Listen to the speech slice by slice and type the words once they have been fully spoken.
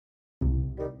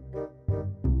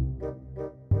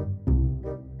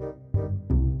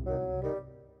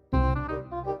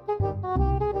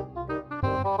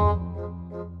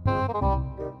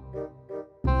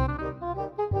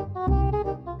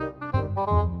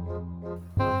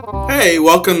Hey,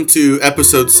 welcome to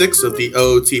episode 6 of the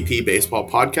OOTP Baseball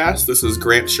Podcast. This is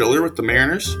Grant Schiller with the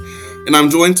Mariners, and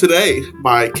I'm joined today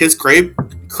by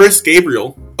Chris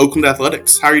Gabriel, Oakland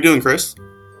Athletics. How are you doing, Chris?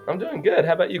 I'm doing good.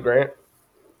 How about you, Grant?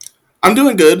 I'm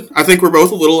doing good. I think we're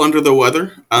both a little under the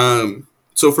weather,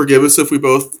 so forgive us if we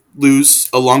both lose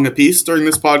a long apiece during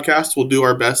this podcast. We'll do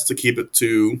our best to keep it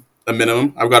to a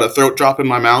minimum. I've got a throat drop in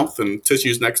my mouth and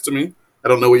tissues next to me. I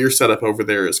don't know what your setup over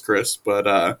there is, Chris,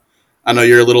 but I know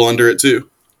you're a little under it too.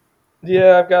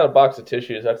 Yeah, I've got a box of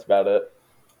tissues. That's about it.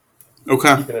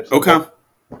 Okay.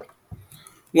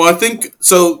 Well, I think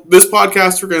so. This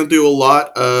podcast, we're going to do a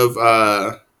lot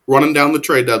of running down the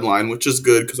trade deadline, which is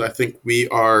good because I think we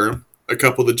are a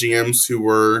couple of the GMs who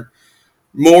were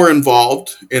more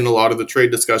involved in a lot of the trade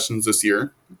discussions this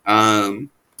year. So I'm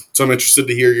interested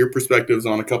to hear your perspectives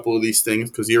on a couple of these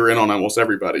things because you're in on almost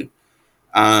everybody.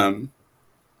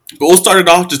 But we'll start it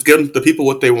off just giving the people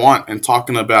what they want and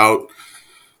talking about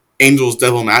Angels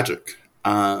Devil Magic.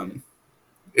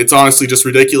 It's honestly just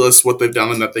ridiculous what they've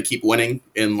done and that they keep winning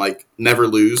and never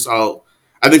lose. I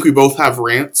think we both have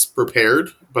rants prepared,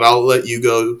 but I'll let you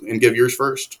go and give yours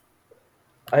first.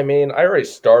 I mean, I already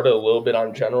started a little bit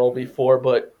on general before,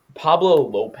 but Pablo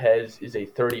Lopez is a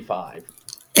 35.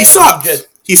 He sucks.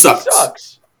 He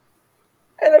sucks.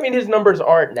 And I mean, his numbers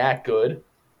aren't that good,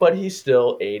 but he's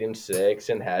still 8-6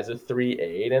 and has a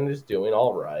 3.8 and is doing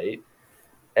all right.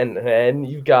 And then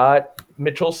you've got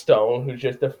Mitchell Stone, who's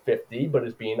just a 50, but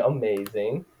is being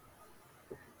amazing.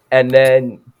 And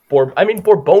then,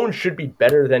 Bourbon should be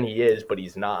better than he is, but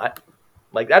he's not.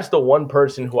 That's the one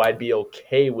person who I'd be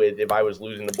okay with if I was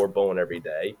losing to Bourbon every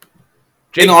day.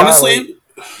 And honestly,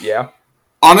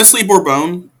 honestly,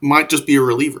 Bourbon might just be a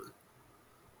reliever.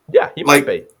 Yeah, he might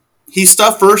be. He's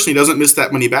stuff first, and he doesn't miss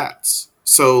that many bats.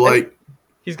 So, and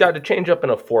he's got to change up in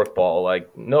a forkball.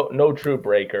 No true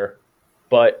breaker.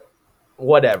 But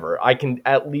whatever. I can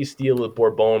at least deal with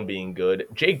Bourbon being good.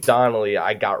 Jake Donnelly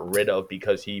I got rid of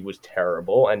because he was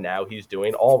terrible, and now he's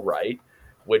doing all right,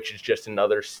 which is just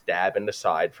another stab in the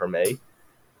side for me.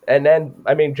 And then,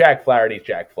 Jack Flaherty's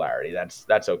Jack Flaherty.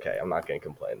 That's okay. I'm not going to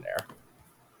complain there.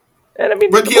 And,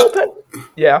 bullpen,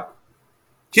 yeah.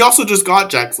 He also just got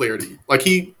Jack Flaherty.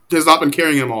 He has not been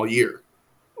carrying him all year.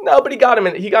 No, but he got him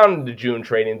in the June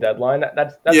trading deadline.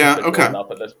 That's okay. Enough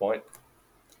at this point.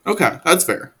 Okay, that's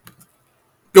fair.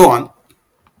 Go on.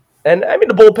 And,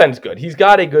 the bullpen's good. He's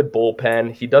got a good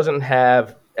bullpen. He doesn't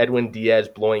have Edwin Diaz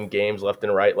blowing games left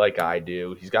and right like I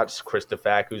do. He's got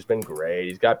Christopher, who's been great.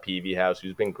 He's got Peavy House,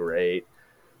 who's been great.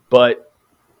 But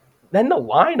then the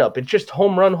lineup, it's just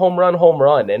home run, home run, home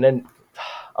run. And then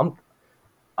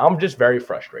I'm just very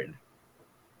frustrated.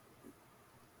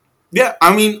 Yeah,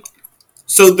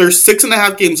 so there's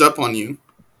 6.5 games up on you.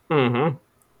 Mm-hmm.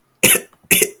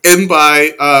 And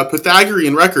by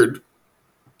Pythagorean record,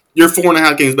 you're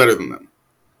 4.5 games better than them.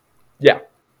 Yeah.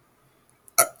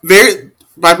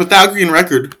 By Pythagorean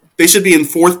record, they should be in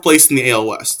 4th place in the AL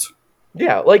West.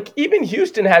 Yeah, even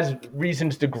Houston has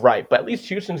reasons to gripe, but at least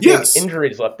Houston's getting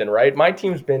injuries left and right. My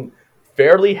team's been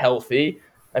fairly healthy.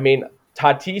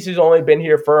 Tatis has only been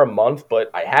here for a month,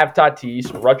 but I have Tatis.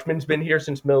 Rutschman's been here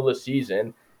since middle of the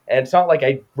season, and it's not like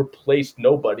I replaced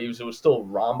nobody. It was still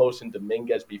Ramos and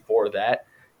Dominguez before that.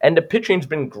 And the pitching's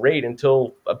been great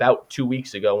until about 2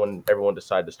 weeks ago when everyone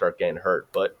decided to start getting hurt.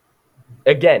 But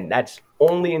again, that's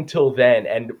only until then,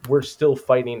 and we're still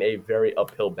fighting a very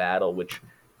uphill battle, which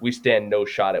we stand no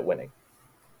shot at winning.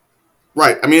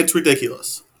 Right. It's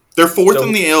ridiculous. They're 4th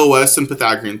in the AL West in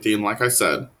Pythagorean theme, like I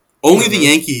said. Only the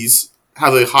Yankees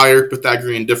have a higher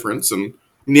Pythagorean difference, and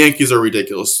the Yankees are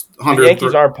ridiculous. The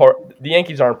Yankees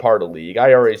aren't part of the league.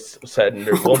 I already said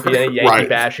there won't be any Yankee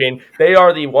bashing. They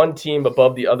are the one team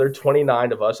above the other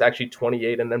 29 of us, actually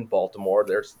 28, and then Baltimore.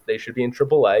 They should be in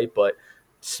AAA, but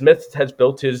Smith has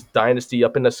built his dynasty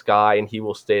up in the sky, and he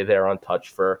will stay there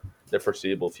untouched for the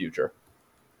foreseeable future.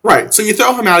 Right. So you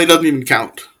throw him out, he doesn't even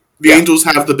count. The Angels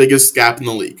have the biggest gap in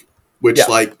the league, which,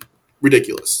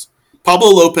 ridiculous. Pablo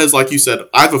Lopez, like you said,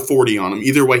 I have a 40 on him.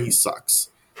 Either way, he sucks.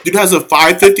 Dude has a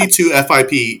 5.52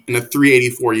 FIP and a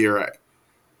 3.84 ERA.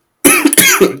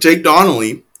 Jake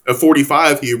Donnelly, a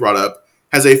 45 who you brought up,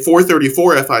 has a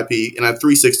 4.34 FIP and a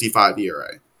 3.65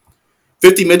 ERA.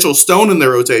 50 Mitchell Stone in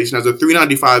their rotation has a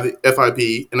 3.95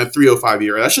 FIP and a 3.05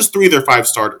 ERA. That's just 3 of their 5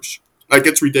 starters.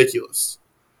 It's ridiculous.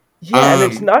 Yeah,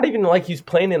 and it's not even like he's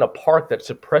playing in a park that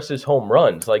suppresses home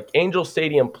runs. Angel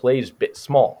Stadium plays a bit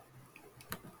small.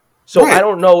 So right. I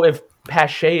don't know if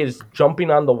Pache is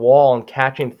jumping on the wall and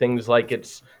catching things like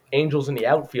it's Angels in the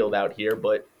outfield out here,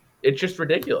 but it's just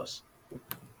ridiculous.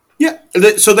 Yeah,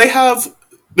 so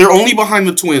they're only behind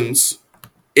the Twins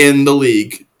in the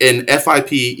league an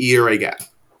FIP ERA gap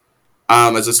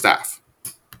as a staff.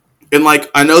 And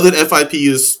I know that FIP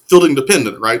is fielding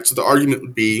dependent, right? So the argument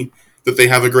would be that they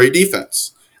have a great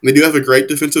defense. And they do have a great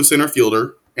defensive center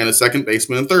fielder and a second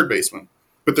baseman and third baseman.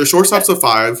 But their shortstop's a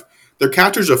 5, their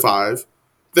catcher's a 5.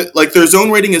 Their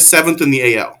zone rating is 7th in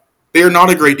the AL. They are not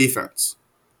a great defense.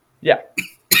 Yeah.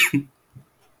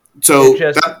 So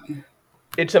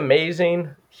it's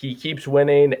amazing. He keeps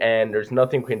winning, and there's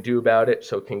nothing we can do about it.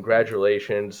 So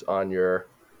congratulations on your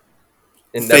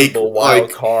inevitable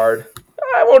wild card.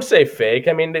 I won't say fake.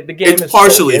 I mean, the game is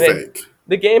partially fake.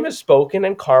 The game has spoken,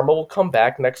 and karma will come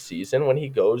back next season when he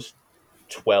goes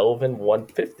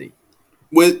 12-150.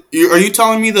 Are you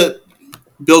telling me that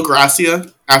Bill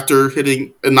Gracia, after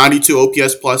hitting a 92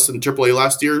 OPS plus in AAA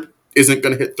last year, isn't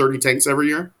going to hit 30 tanks every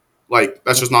year?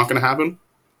 That's just not going to happen?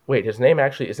 Wait, his name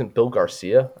actually isn't Bill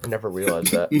Garcia? I never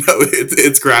realized that. No,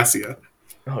 it's Gracia.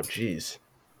 Oh, jeez.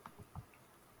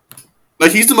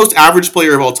 He's the most average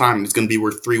player of all time, and it's going to be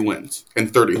worth 3 wins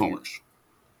and 30 homers.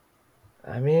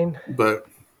 I mean... But,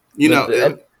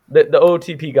 the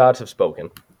OTP gods have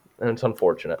spoken, and it's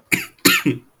unfortunate.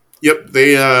 Yep,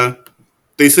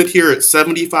 they sit here at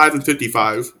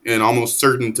 75-55 and almost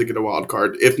certain to get a wild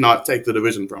card, if not take the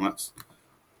division from us.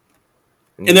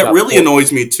 And it really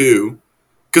annoys me, too,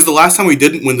 because the last time we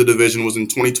didn't win the division was in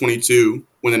 2022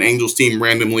 when an Angels team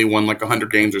randomly won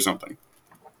 100 games or something.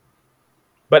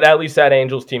 But at least that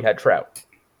Angels team had Trout,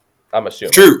 I'm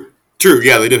assuming. True.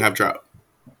 Yeah, they did have Trout.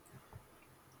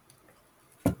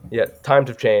 Yeah, times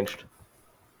have changed.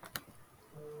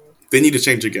 They need to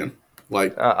change again.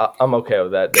 I'm okay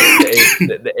with that.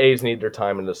 The A's need their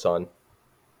time in the sun.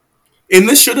 And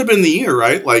this should have been the year,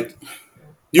 right?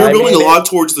 You were building a lot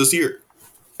towards this year.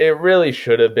 It really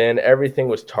should have been. Everything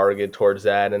was targeted towards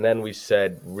that, and then we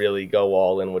said really go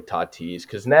all in with Tatis,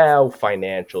 because now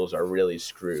financials are really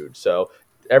screwed. So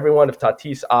everyone, if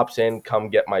Tatis opts in, come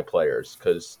get my players,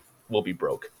 because we'll be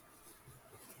broke.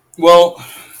 Well,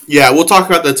 yeah, we'll talk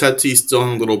about the Tatis still in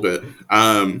a little bit,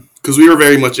 because we were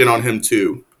very much in on him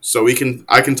too. So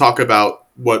I can talk about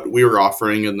what we were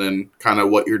offering and then kind of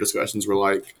what your discussions were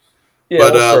like. Yeah,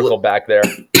 but, we'll circle back there.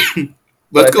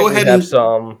 Let's go ahead and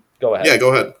go ahead. Yeah,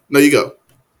 go ahead. No, you go.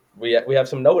 We have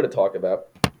some Noah to talk about.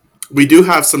 We do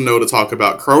have some Noah to talk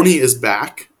about. Crony is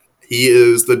back. He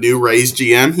is the new Rays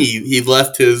GM. He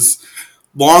left his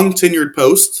long tenured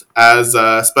post as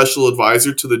a special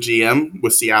advisor to the GM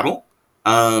with Seattle.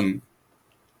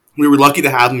 We were lucky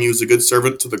to have him. He was a good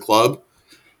servant to the club.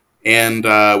 And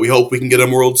we hope we can get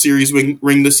him a World Series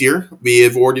ring this year. We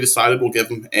have already decided we'll give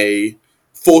him a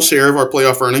full share of our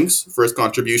playoff earnings for his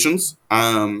contributions.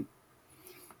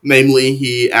 Namely,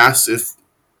 he asked if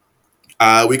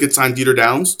we could sign Dieter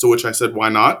Downs, to which I said, why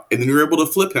not? And then we were able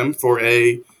to flip him for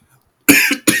a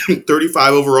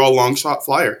 35 overall long shot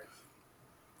flyer.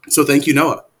 So thank you,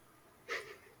 Noah.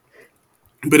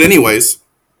 But anyways,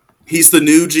 he's the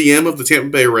new GM of the Tampa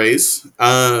Bay Rays.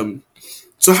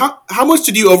 So how much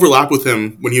did you overlap with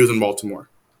him when he was in Baltimore?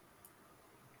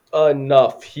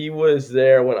 Enough. He was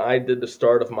there when I did the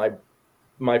start of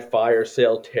my fire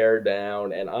sale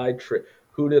teardown, and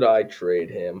who did I trade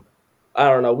him? I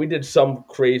don't know. We did some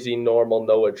crazy normal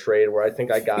Noah trade where I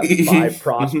think I got 5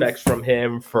 prospects from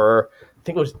him for, I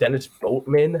think it was Dennis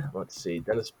Boatman. Let's see.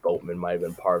 Dennis Boatman might have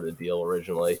been part of the deal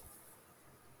originally.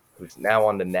 Who's now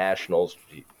on the Nationals.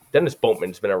 Dennis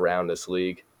Boatman's been around this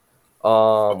league.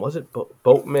 Was it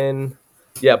Boatman?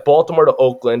 Yeah, Baltimore to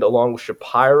Oakland, along with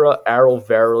Shapira, Errol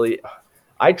Verley.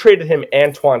 I traded him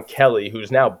Antoine Kelly,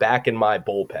 who's now back in my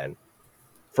bullpen,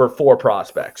 for 4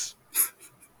 prospects.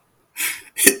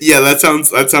 Yeah, that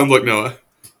sounds like Noah.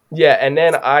 Yeah, and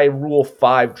then I Rule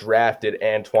 5 drafted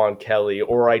Antoine Kelly,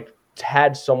 or I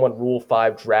had someone Rule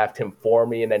 5 draft him for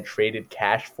me and then traded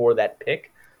cash for that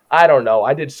pick. I don't know.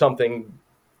 I did something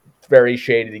very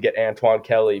shady to get Antoine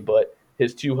Kelly, but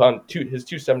his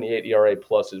 278 ERA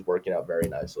plus is working out very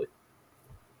nicely.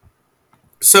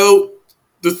 So,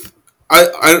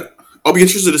 I'll be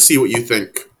interested to see what you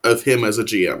think of him as a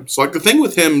GM. So, the thing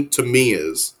with him to me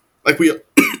is,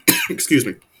 excuse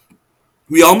me,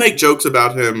 we all make jokes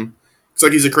about him. It's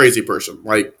he's a crazy person.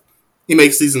 He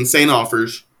makes these insane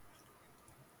offers.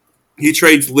 He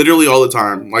trades literally all the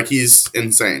time. He's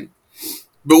insane.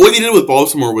 But what he did with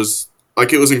Baltimore was,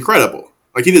 it was incredible.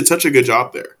 He did such a good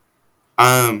job there.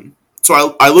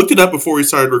 So I looked it up before we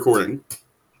started recording.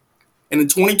 And in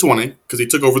 2020, because he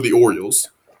took over the Orioles,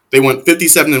 they went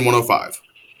 57-105.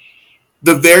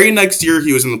 The very next year,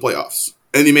 he was in the playoffs.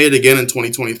 And he made it again in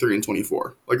 2023 and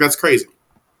 24. That's crazy.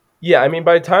 Yeah, I mean,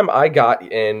 by the time I got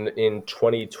in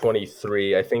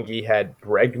 2023, I think he had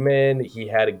Bregman, he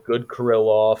had a good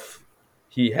Kirilloff,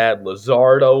 He had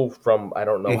Luzardo from, I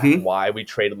don't know Mm-hmm. why we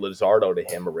traded Luzardo to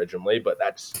him originally, but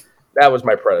that was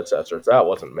my predecessor, so that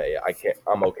wasn't me.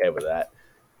 I'm okay with that.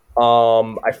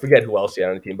 I forget who else he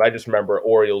had on the team, but I just remember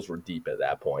Orioles were deep at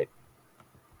that point.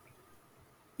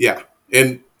 Yeah,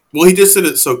 and well, he just did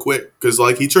it so quick because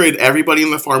like he traded everybody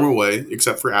in the farm away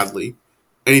except for Adley,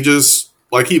 and he just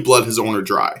like he bled his owner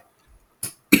dry.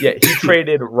 Yeah, he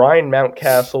traded Ryan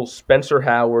Mountcastle, Spencer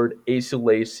Howard, Asa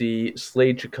Lacy,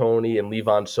 Slade Ciccone, and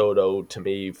Levon Soto to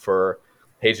me for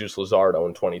Jesus Luzardo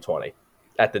in 2020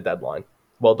 at the deadline.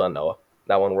 Well done, Noah.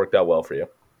 That one worked out well for you.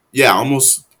 Yeah,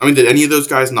 almost. I mean, did any of those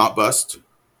guys not bust?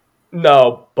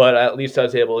 No, but at least I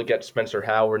was able to get Spencer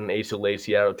Howard and Asa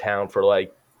Lacy out of town for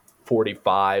like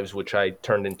 45s, which I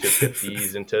turned into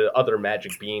 50s, into other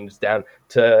magic beans down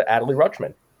to Adley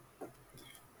Rutschman.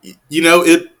 You know,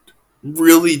 it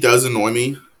really does annoy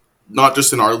me, not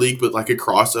just in our league, but like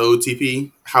across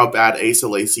OOTP, how bad Asa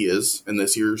Lacy is in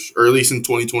this year's, or at least in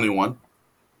 2021.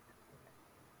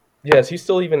 Yeah, is he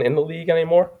still even in the league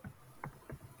anymore?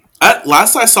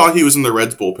 Last I saw, he was in the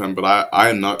Reds bullpen, but I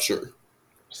am not sure.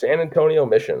 San Antonio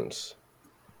Missions.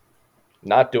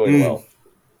 Not doing well.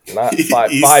 Not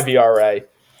five He's ERA.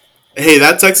 hey,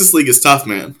 that Texas league is tough,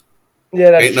 man.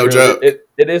 Yeah, that's Ain't no true. joke.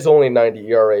 It is only 90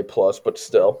 ERA plus, but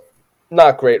still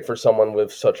not great for someone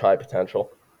with such high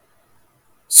potential.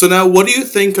 So now, what do you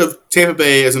think of Tampa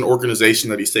Bay as an organization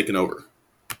that he's taken over?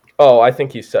 Oh, I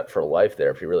think he's set for life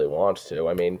there if he really wants to.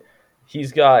 I mean,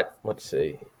 he's got, let's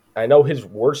see. I know his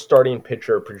worst starting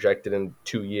pitcher projected in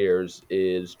 2 years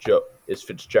is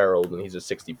Fitzgerald, and he's a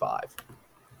 65.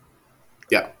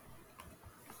 Yeah.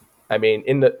 I mean,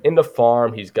 in the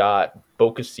farm, he's got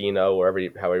Bocasino, or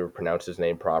however you pronounce his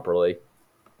name properly.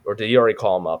 Or did he already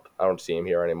call him up? I don't see him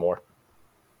here anymore.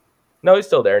 No, he's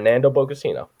still there. Nando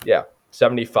Bocasino. Yeah,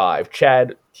 75.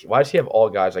 Chad, why does he have all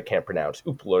guys I can't pronounce?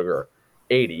 Upluger,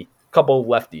 80. Couple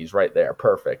lefties right there.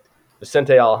 Perfect.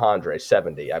 Vicente Alejandre,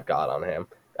 70. I've got on him.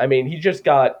 I mean, he just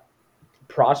got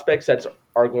prospects that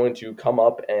are going to come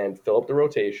up and fill up the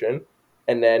rotation.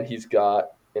 And then he's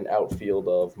got an outfield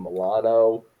of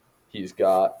Milano. He's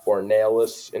got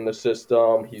Ornelas in the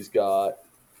system. He's got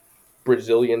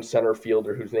Brazilian center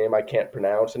fielder whose name I can't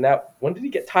pronounce. And now, when did he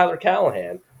get Tyler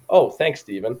Callahan? Oh, thanks,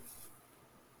 Steven.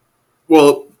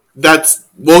 Well,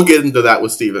 we'll get into that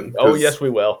with Steven. Oh, yes, we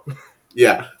will.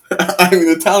 Yeah. I mean,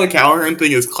 the Tyler Callahan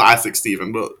thing is classic,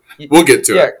 Steven, but we'll get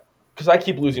to it. Yeah, because I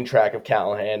keep losing track of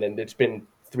Callahan, and it's been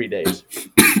 3 days.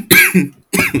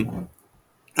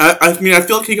 I mean, I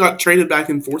feel like he got traded back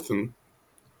and forth in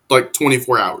like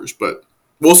 24 hours, but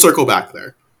we'll circle back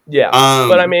there. Yeah,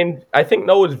 but I mean, I think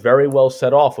Noah's very well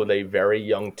set off with a very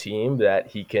young team that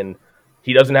he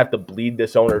doesn't have to bleed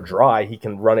this owner dry. He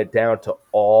can run it down to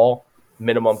all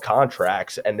minimum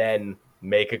contracts and then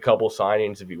make a couple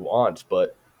signings if he wants,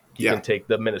 but he can take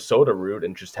the Minnesota route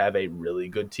and just have a really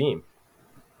good team.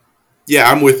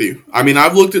 Yeah, I'm with you. I mean,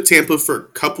 I've looked at Tampa for a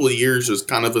couple of years as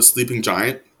kind of a sleeping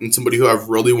giant and somebody who I've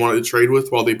really wanted to trade with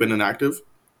while they've been inactive.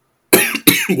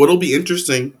 What'll be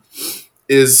interesting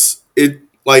is it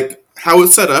like how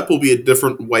it's set up will be a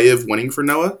different way of winning for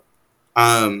Noah.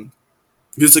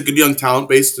 He's a good young talent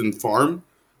based in farm.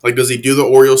 Like, does he do the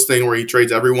Orioles thing where he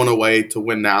trades everyone away to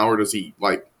win now, or does he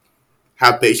like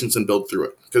have patience and build through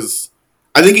it? Because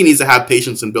I think he needs to have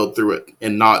patience and build through it,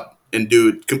 and do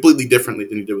it completely differently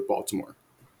than he did with Baltimore.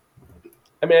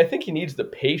 I mean, I think he needs the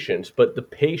patience, but the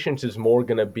patience is more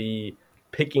going to be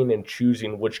picking and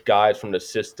choosing which guys from the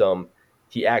system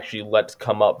he actually lets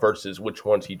come up versus which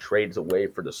ones he trades away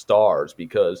for the stars,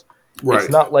 because it's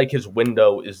not like his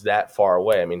window is that far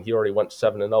away. I mean, he already went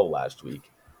 7-0 last week.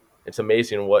 It's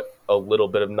amazing what a little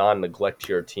bit of non-neglect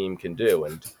to your team can do,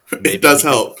 and maybe it does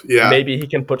help. Yeah, maybe he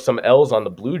can put some L's on the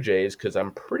Blue Jays, because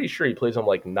I'm pretty sure he plays them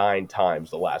like 9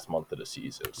 times the last month of the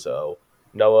season. So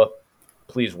Noah,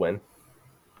 please win.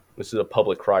 This is a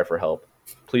public cry for help.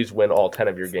 Please win all 10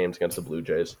 of your games against the Blue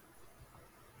Jays.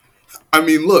 I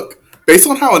mean, look, based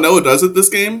on how Noah does it this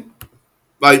game,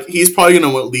 like he's probably going to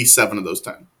win at least 7 of those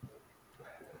 10.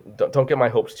 Don't get my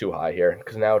hopes too high here,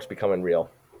 because now it's becoming real.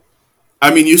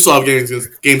 I mean, you still have games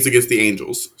against the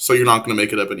Angels, so you're not going to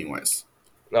make it up anyways.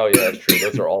 Oh, yeah, that's true.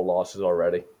 Those are all losses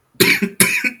already.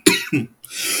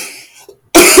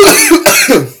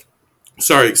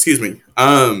 Sorry, excuse me.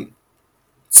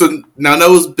 So now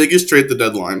Noah's biggest trade at the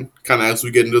deadline, kind of as we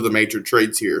get into the major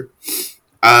trades here,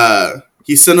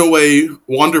 he sent away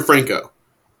Wander Franco,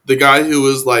 the guy who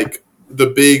was like the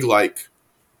big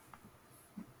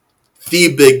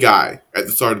guy at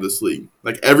the start of this league.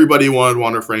 Like everybody wanted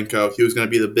Wander Franco. He was going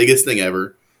to be the biggest thing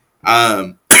ever.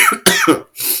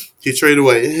 He traded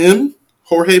away him,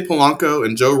 Jorge Polanco,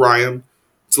 and Joe Ryan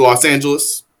to Los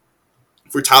Angeles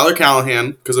for Tyler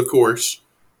Callahan, because of course,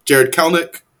 Jared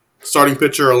Kelnick, starting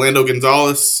pitcher Orlando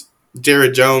Gonzalez,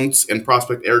 Jared Jones, and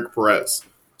prospect Eric Perez.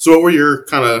 So what were your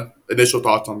kind of initial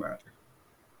thoughts on that?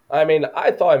 I mean,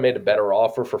 I thought I made a better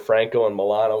offer for Franco and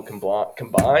Milano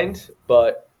combined,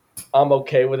 but I'm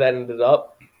okay with that ended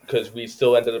up because we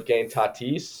still ended up getting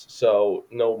Tatis, so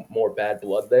no more bad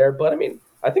blood there. But I mean,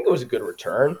 I think it was a good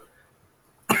return.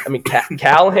 I mean,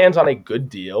 Callahan's on a good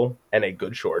deal and a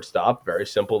good shortstop. Very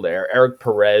simple there. Eric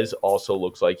Perez also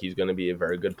looks like he's going to be a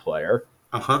very good player.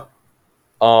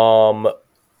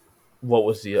 What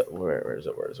was the where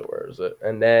is it?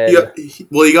 And then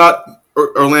you got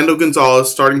Orlando Gonzalez,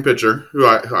 starting pitcher, who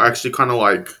I actually kind of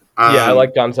like. I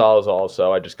like Gonzalez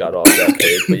also. I just got off that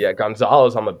page, but yeah,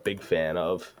 Gonzalez I'm a big fan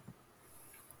of.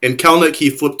 And Kelnick, he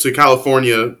flipped to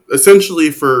California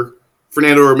essentially for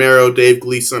Fernando Romero, Dave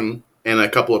Gleason, and a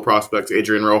couple of prospects,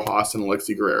 Adrian Rojas and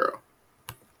Alexi Guerrero.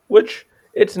 Which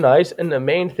it's nice, and the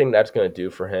main thing that's going to do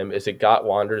for him is it got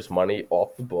Wander's money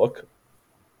off the book,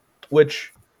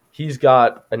 which he's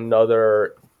got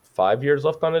another 5 years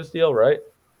left on his deal, right?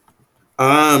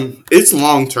 It's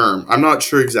long term. I'm not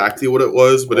sure exactly what it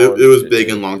was, but it was big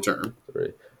and long term.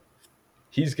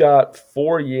 He's got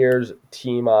 4 years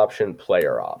team option,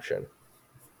 player option,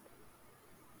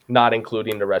 not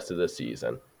including the rest of the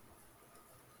season.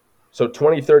 So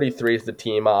 2033 is the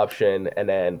team option, and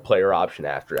then player option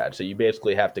after that. So you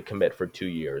basically have to commit for 2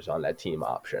 years on that team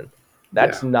option.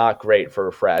 That's not great for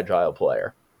a fragile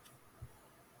player.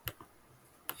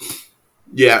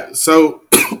 Yeah, so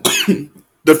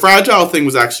the fragile thing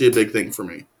was actually a big thing for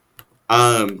me.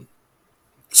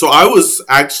 So I was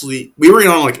actually, we were in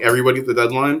on like everybody at the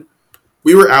deadline.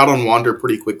 We were out on Wander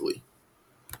pretty quickly.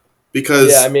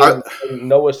 Because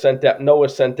Noah sent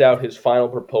out his final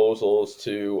proposals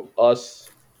to us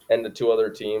and the two other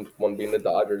teams, one being the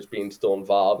Dodgers, being still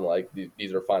involved. And like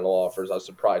these are final offers. I was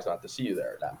surprised not to see you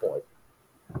there at that point.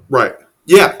 Right.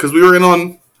 Yeah, because we were in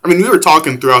on. I mean, we were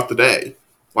talking throughout the day.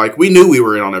 Like we knew we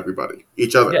were in on everybody,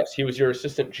 each other. Yes, he was your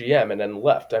assistant GM and then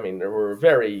left. I mean, there were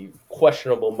very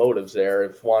questionable motives there.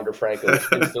 If Wander Franco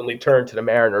instantly turned to the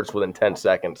Mariners within 10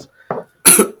 seconds.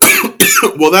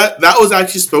 Well, that was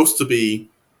actually supposed to be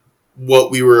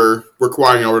what we were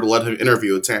requiring in order to let him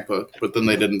interview at Tampa, but then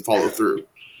they didn't follow through.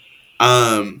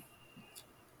 But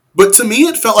to me,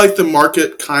 it felt like the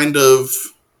market kind of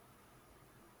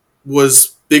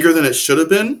was bigger than it should have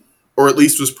been, or at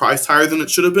least was priced higher than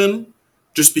it should have been,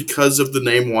 just because of the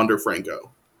name Wander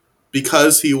Franco.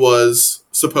 Because he was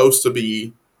supposed to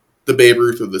be the Babe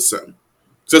Ruth of the Sim.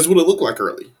 So that's what it looked like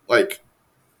early. Like,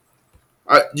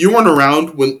 you weren't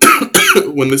around when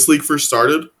when this league first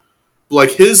started. But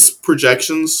like his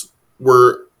projections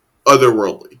were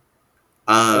otherworldly.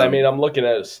 And I mean, I'm looking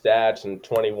at his stats in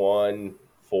 21,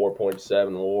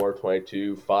 4.7 WAR,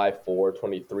 22, 5.4,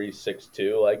 23,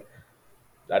 6.2. Like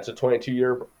that's a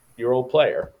 22-year-old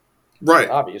player, right?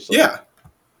 Obviously, yeah.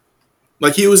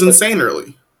 Like he was insane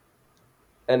early.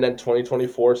 And then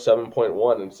 2024,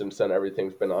 7.1, and since then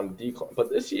everything's been on decline. But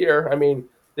this year,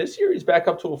 he's back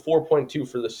up to a 4.2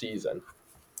 for the season.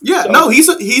 Yeah, so, no, he's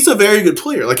a very good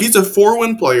player. Like he's a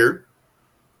 4-win player,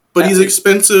 but he's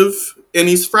expensive and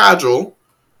he's fragile.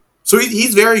 So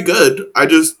he's very good. I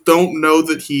just don't know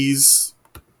that he's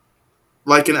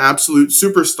like an absolute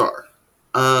superstar.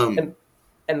 And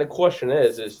the question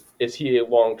is he a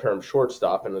long-term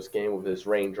shortstop in this game with his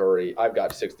range already? I've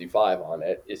got 65 on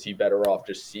it. Is he better off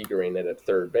just Seagering it at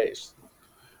third base?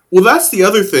 Well, that's the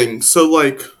other thing. So,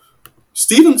 like,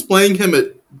 Steven's playing him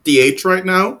at DH right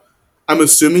now. I'm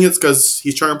assuming it's because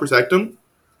he's trying to protect him.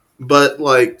 But,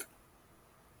 like,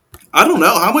 I don't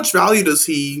know. How much value does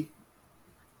he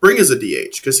bring as a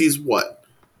DH? Because he's what?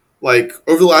 Like,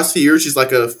 over the last few years, he's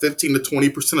like a 15 to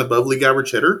 20% above league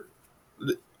average hitter.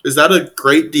 Is that a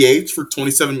great DH for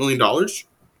 $27 million?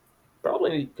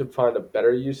 Probably could find a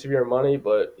better use of your money,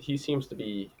 but he seems to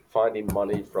be finding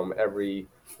money from every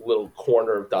little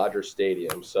corner of Dodger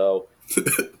Stadium, so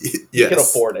he can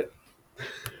afford it.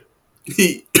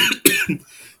 He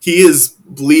is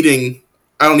bleeding.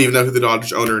 I don't even know who the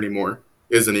Dodgers owner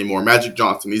is anymore. Magic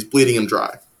Johnson. He's bleeding him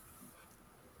dry.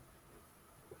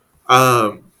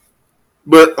 So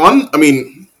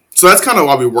that's kind of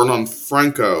why we weren't on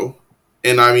Franco.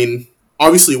 And I mean,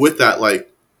 obviously with that,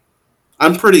 like,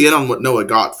 I'm pretty in on what Noah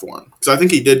got for him. Because I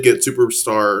think he did get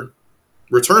superstar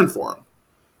return for him.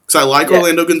 Because I like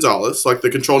Orlando Gonzalez. Like, the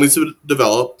control needs to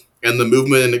develop. And the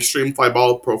movement and extreme fly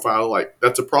ball profile, like,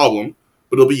 that's a problem.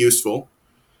 But it'll be useful.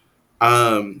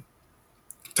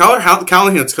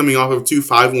 Callahan's coming off of 2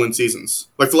 5-win seasons.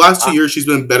 Like the last 2 years, she's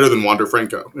been better than Wander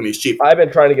Franco, and he's cheaper. I've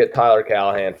been trying to get Tyler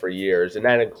Callahan for years, and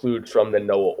that includes from the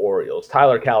Noah Orioles.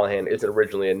 Tyler Callahan isn't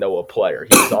originally a Noah player;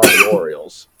 he was on the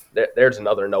Orioles. There's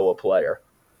another Noah player.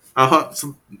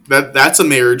 So that's a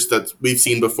marriage that we've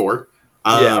seen before.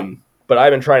 Yeah, but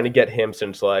I've been trying to get him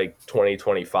since like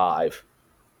 2025.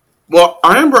 Well,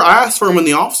 I remember I asked for him in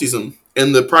the offseason,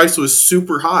 and the price was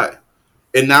super high.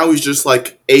 And now he's just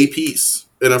like a piece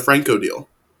in a Franco deal.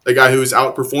 A guy who's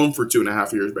outperformed for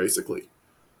 2.5 years, basically.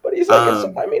 But he's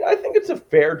like, I think it's a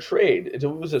fair trade. It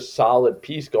was a solid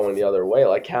piece going the other way.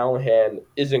 Like, Callahan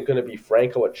isn't going to be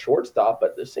Franco at shortstop, but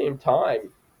at the same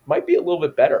time, might be a little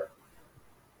bit better.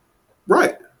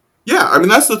 Right. Yeah, I mean,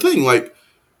 that's the thing. Like,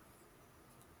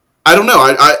 I don't know.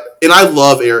 I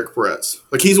love Eric Perez.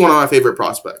 Like, he's one of my favorite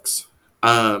prospects.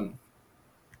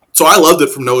 So I loved it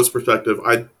from Noah's perspective.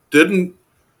 I didn't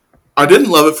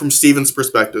love it from Steven's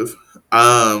perspective.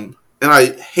 And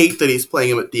I hate that he's playing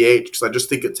him at DH because I just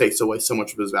think it takes away so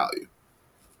much of his value.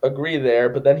 Agree there,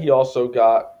 but then he also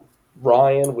got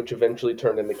Ryan, which eventually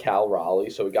turned into Cal Raleigh,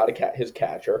 so he got his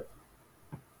catcher.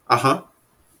 Uh-huh.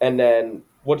 And then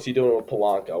what's he doing with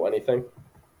Polanco? Anything?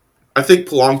 I think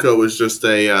Polanco was just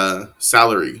a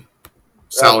salary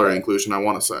inclusion, I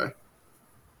want to say.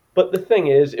 But the thing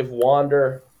is, if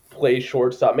Wander plays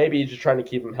shortstop, maybe he's just trying to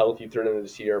keep him healthy through the end of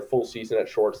this year, full season at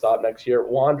shortstop next year,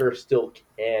 Wander still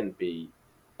can be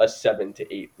a 7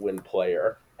 to 8 win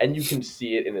player, and you can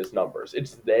see it in his numbers.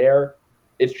 It's there.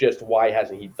 It's just, why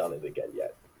hasn't he done it again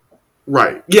yet?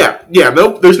 Right. Yeah.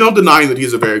 No, there's no denying that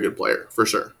he's a very good player, for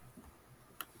sure.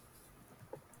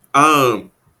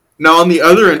 Now, on the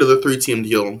other end of the 3-team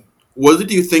deal, what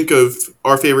did you think of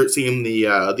our favorite team,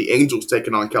 the Angels,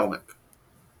 taking on Kelenic?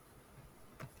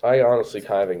 I honestly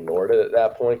kind of ignored it at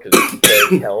that point because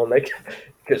Kelenic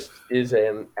just is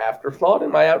an afterthought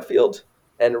in my outfield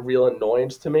and a real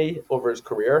annoyance to me over his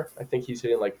career. I think he's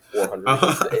hitting like 400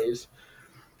 against the A's.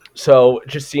 So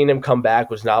just seeing him come back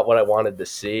was not what I wanted to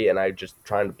see, and I just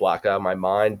trying to block out of my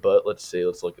mind. But let's see.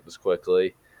 Let's look at this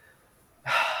quickly.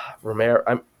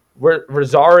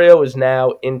 Rosario is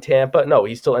now in Tampa. No,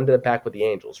 he still ended up back with the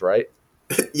Angels, right?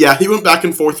 Yeah, he went back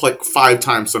and forth like 5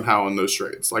 times somehow in those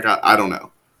trades. Like, I don't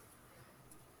know.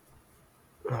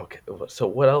 Okay, so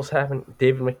what else happened?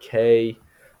 David McKay.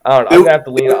 I don't know. I'm gonna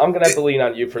have to lean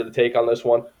on you for the take on this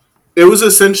one. It was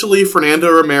essentially Fernando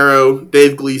Romero,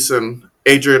 Dave Gleason,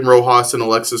 Adrian Rojas, and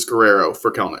Alexis Guerrero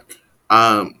for Kelenic.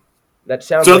 That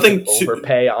sounds like an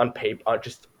overpay on paper,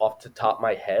 just off the top of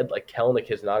my head. Like, Kelenic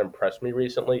has not impressed me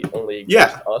recently, only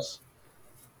against us.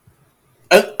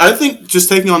 I think just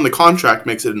taking on the contract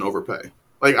makes it an overpay.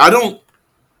 Like, I don't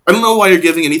know why you're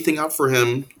giving anything up for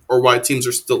him or why teams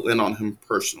are still in on him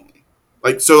personally.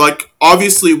 Like,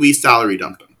 obviously we salary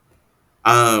dumped him.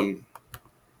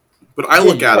 But I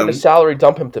look at him. You salary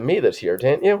dump him to me this year,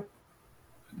 didn't you?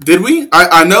 Did we?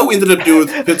 I know we ended up doing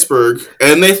with Pittsburgh,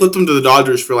 and they flipped him to the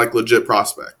Dodgers for like legit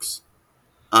prospects.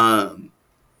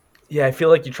 Yeah, I feel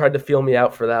like you tried to feel me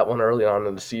out for that one early on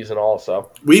in the season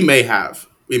also. We may have.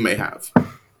 Well,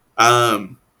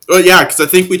 yeah, because I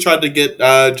think we tried to get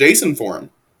Jason for him.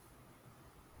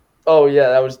 Oh, yeah,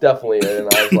 that was definitely it, and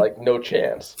I was like, no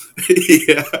chance.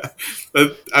 Yeah.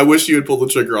 I wish you had pulled the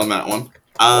trigger on that one.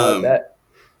 But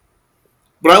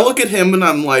I look at him and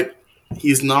I'm like,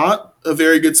 he's not a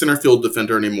very good center field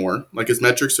defender anymore. Like, his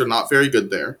metrics are not very good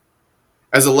there.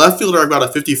 As a left fielder, I've got a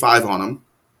 55 on him.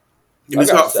 And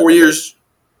he's got 4 years.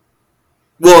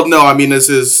 Well, no, I mean, as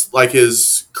his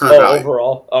current value.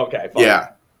 Overall? Okay, fine.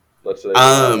 Yeah. Let's say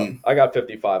I got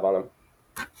 55 on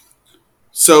him.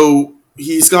 So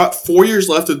he's got 4 years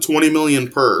left at $20 million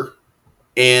per,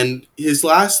 and his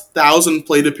last 1,000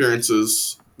 plate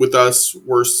appearances with us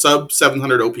were sub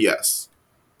 700 OPS.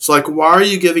 So, like, why are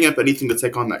you giving up anything to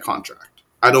take on that contract?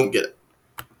 I don't get it.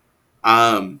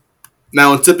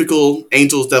 Now, in typical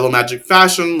Angels Devil Magic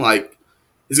fashion, like,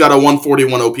 he's got a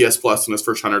 141 OPS plus in his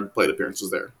first 100 plate appearances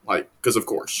there. Like, because of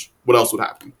course, what else would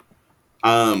happen?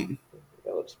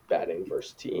 It's batting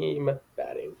versus team,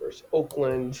 batting versus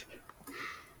Oakland.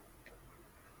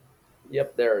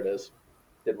 Yep, there it is.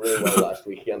 Did really well last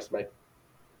week against me.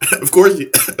 Of course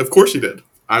he did.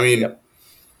 I mean,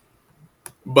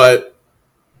 But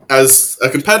as a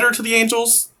competitor to the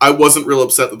Angels, I wasn't real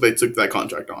upset that they took that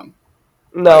contract on.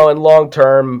 No, and long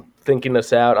term, thinking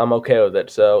this out, I'm okay with it.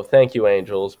 So thank you,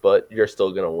 Angels, but you're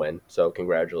still gonna win. So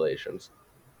congratulations.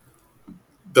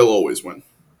 They'll always win.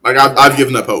 Like, I've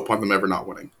given up hope on them ever not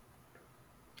winning.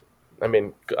 I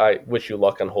mean, I wish you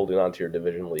luck on holding on to your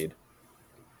division lead.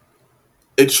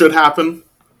 It should happen.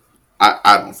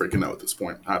 I don't freaking know at this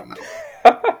point. I don't know.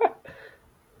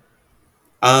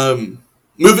 Um,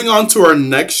 moving on to our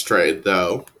next trade,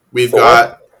 though, we've Thor.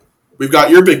 got we've got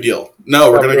your big deal.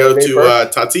 No, we're Are we gonna doing go me to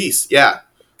first? Tatis. Yeah.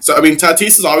 So I mean,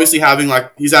 Tatis is obviously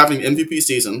he's having an MVP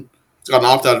season. He's got an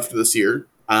opt out for this year.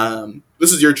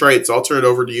 This is your trade, so I'll turn it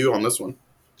over to you on this one.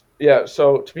 Yeah.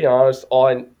 So to be honest,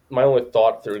 my only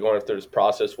thought through going through this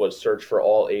process was search for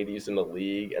all 80s in the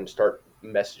league and start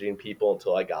messaging people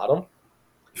until I got them.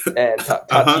 And Uh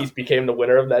huh. Tatis became the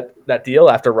winner of that deal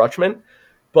after Rutschman.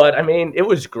 But I mean, it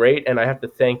was great, and I have to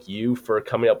thank you for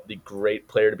coming up with the great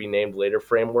player to be named later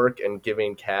framework and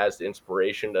giving Kaz the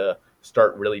inspiration to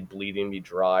start really bleeding me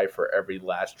dry for every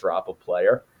last drop of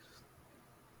player.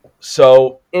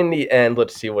 So in the end,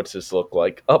 let's see what's this look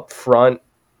like. Up front,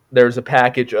 there's a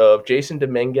package of Jason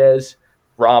Dominguez,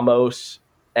 Ramos,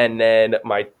 and then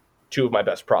my two of my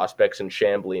best prospects in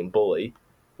Chambly and Bully,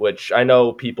 which I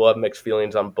know people have mixed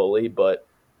feelings on Bully, but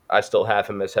I still have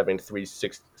him as having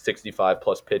 365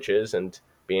 plus pitches and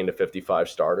being a 55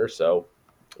 starter. So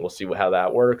we'll see how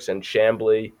that works. And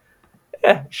Chambly,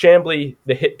 Chambly,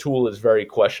 the hit tool is very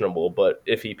questionable, but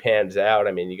if he pans out,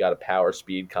 I mean, you got a power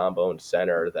speed combo in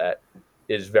center that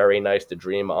is very nice to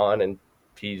dream on, and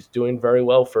he's doing very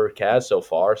well for Kaz so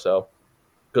far. So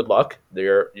good luck.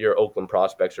 Your Oakland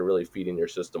prospects are really feeding your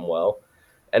system well.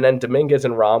 And then Dominguez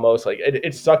and Ramos, like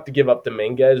it sucked to give up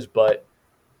Dominguez, but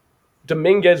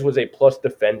Dominguez was a plus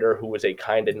defender who was a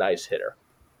kind of nice hitter.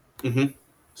 Mm-hmm.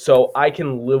 So I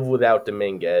can live without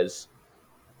Dominguez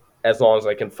as long as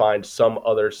I can find some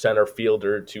other center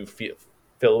fielder to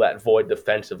fill that void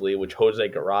defensively, which Jose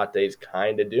Garate is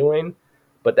kind of doing.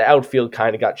 But the outfield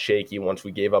kind of got shaky once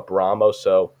we gave up Ramos.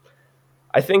 So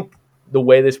I think the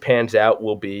way this pans out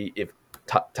will be if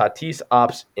Tatis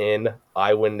opts in,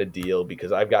 I win the deal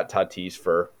because I've got Tatis.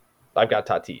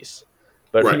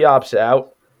 But if he Right. opts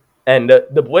out, and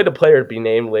the way the player to be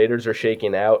named laters are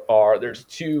shaking out are there's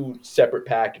two separate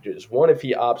packages. One, if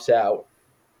he opts out,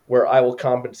 where I will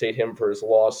compensate him for his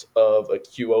loss of a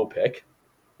QO pick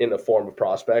in the form of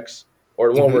prospects,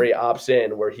 or one where Mm-hmm. he opts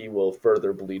in, where he will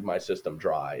further bleed my system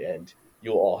dry, and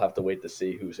you'll all have to wait to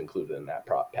see who's included in that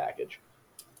prop package.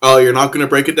 Oh, you're not gonna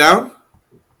break it down?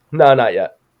 No, not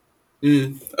yet.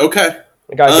 Okay.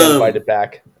 I gotta get Um. invited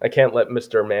back. I can't let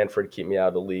Mr. Manfred keep me out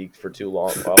of the league for too long,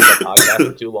 off my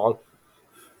podcast for too long.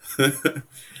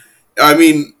 I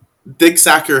mean, Dick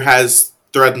Sacker has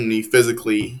threatened me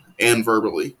physically and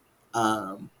verbally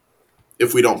um,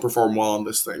 if we don't perform well on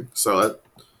this thing. So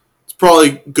it's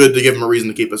probably good to give him a reason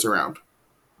to keep us around.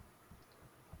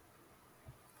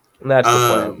 And that's the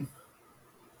plan. Um,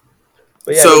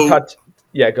 But yeah, I mean, so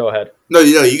yeah, go ahead. no,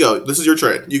 you go. This is your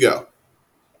trade. You go.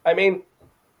 I mean,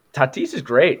 Tatis is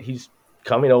great. He's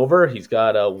coming over. He's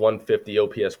got a 150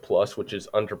 OPS plus, which is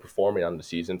underperforming on the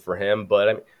season for him. But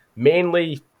I mean,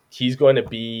 mainly he's going to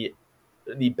be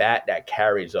the bat that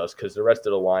carries us because the rest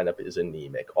of the lineup is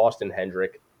anemic. Austin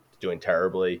Hendrick is doing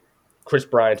terribly. Chris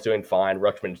Bryant's doing fine.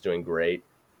 Rutschman's doing great.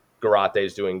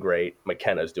 Garate's doing great.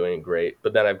 McKenna's doing great.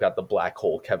 But then I've got the black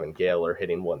hole Kevin Gaylor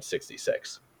hitting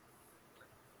 166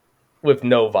 with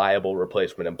no viable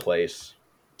replacement in place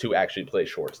to actually play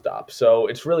shortstop. So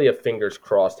it's really a fingers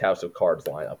crossed house of cards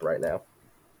lineup right now.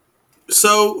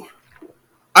 So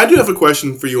I do have a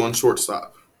question for you on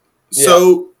shortstop. Yeah.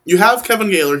 So you have Kevin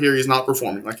Gaylor here. He's not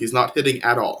performing. Like he's not hitting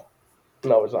at all.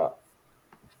 No, it's not.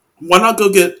 Why not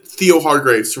go get Theo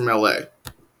Hargraves from LA?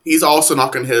 He's also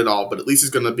not going to hit at all, but at least he's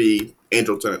going to be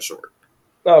Angel Tenant short.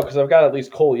 No, because I've got at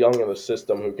least Cole Young in the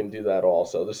system who can do that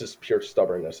also. This is pure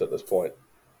stubbornness at this point.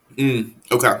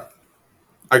 Okay.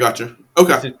 I got you.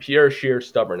 Okay. This is pure sheer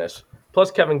stubbornness. Plus,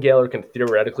 Kevin Gaylor can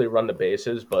theoretically run the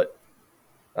bases, but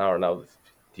I don't know.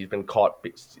 He's been caught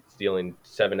stealing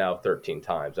 7 out of 13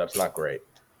 times. That's not great.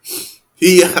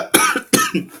 He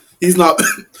he's not.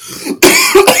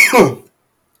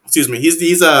 Excuse me.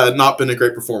 He's not been a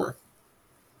great performer.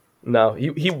 No,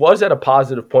 he was at a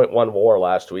positive .1 WAR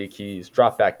last week. He's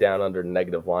dropped back down under the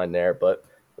negative line there, but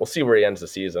we'll see where he ends the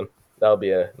season. That'll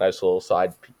be a nice little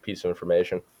side piece of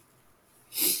information.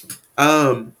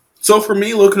 So for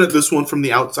me, looking at this one from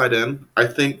the outside in, I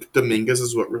think Dominguez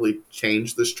is what really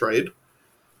changed this trade.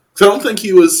 Because I don't think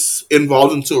he was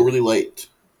involved until really late.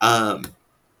 But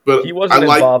He I wasn't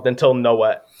like. involved until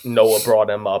Noah brought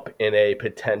him up in a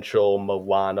potential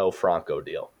Milano Franco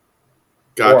deal.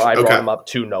 Or Gotcha. I brought Okay. him up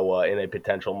to Noah in a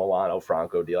potential Milano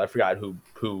Franco deal. I forgot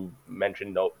who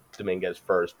mentioned Dominguez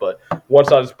first, but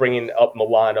once I was bringing up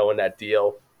Milano in that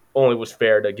deal, only was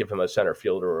fair to give him a center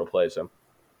fielder to replace him.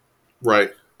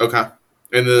 Right. Okay.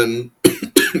 And then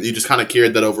you just kind of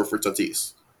carried that over for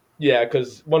Tatis. Yeah,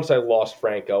 because once I lost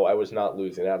Franco, I was not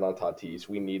losing out on Tatis.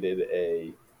 We needed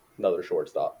another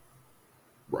shortstop.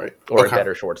 Right. Or a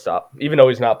better shortstop, even though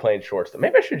he's not playing shortstop.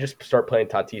 Maybe I should just start playing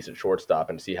Tatis at shortstop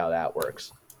and see how that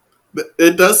works.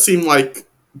 It does seem like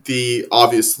the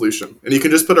obvious solution. And you can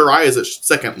just put Arias at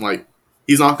second. Like,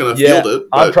 he's not going to field it,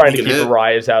 but I'm trying he to can keep hit.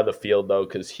 Arias out of the field, though,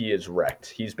 because he is wrecked.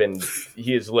 He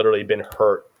has literally been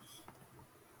hurt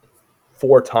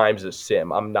 4 times this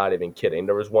sim. I'm not even kidding.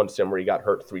 There was one sim where he got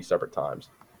hurt 3 separate times.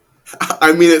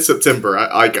 I mean, it's September.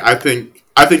 I think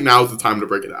now is the time to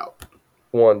break it out.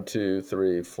 1, 2,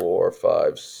 3, 4,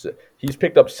 5, 6. He's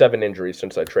picked up 7 injuries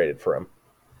since I traded for him.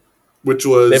 Which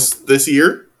was this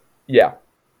year? Yeah.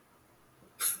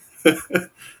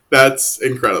 That's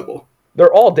incredible.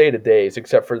 They're all day-to-days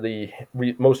except for the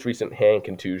most recent hand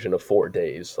contusion of 4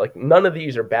 days. Like, none of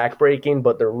these are back-breaking,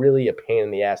 but they're really a pain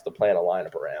in the ass to plan a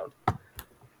lineup around.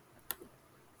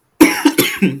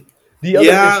 The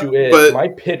other issue is my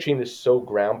pitching is so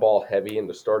ground ball heavy in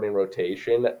the starting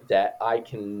rotation that I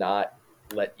cannot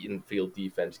let infield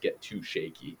defense get too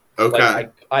shaky. Okay.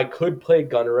 Like I could play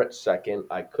Gunner at second.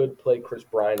 I could play Chris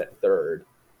Bryant at third.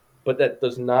 But that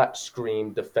does not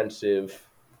scream defensive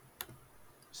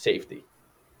safety.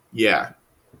 Yeah.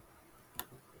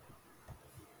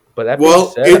 But that being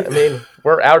said, I mean,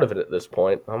 we're out of it at this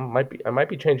point. I might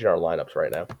be changing our lineups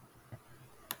right now.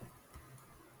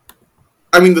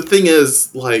 I mean, the thing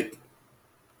is, like,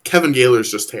 Kevin Gaylor's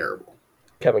just terrible.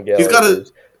 Kevin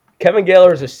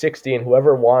Gaylor is a 60, and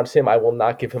whoever wants him, I will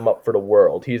not give him up for the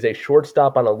world. He's a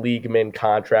shortstop on a league min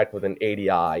contract with an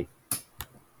 80i.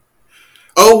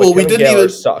 Oh, well,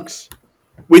 sucks.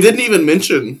 We didn't even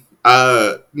mention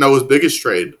Noah's biggest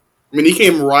trade. I mean, he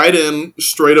came right in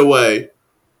straight away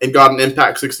and got an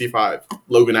impact 65,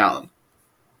 Logan Allen.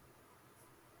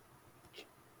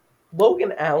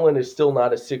 Logan Allen is still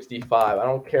not a 65. I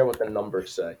don't care what the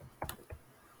numbers say.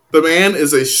 The man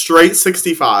is a straight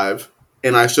 65,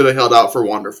 and I should have held out for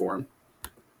Wander for him.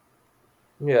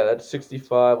 Yeah, that's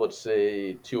 65. Let's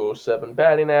say 207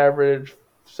 batting average,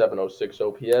 706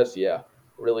 OPS. Yeah,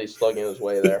 really slugging his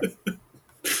way there.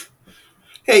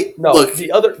 Hey, no, look.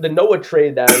 The Noah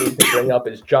trade that I need to bring up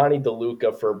is Johnny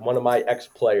DeLuca for one of my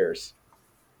ex-players.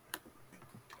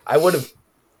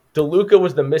 DeLuca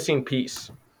was the missing piece.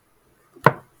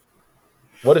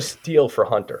 What a steal for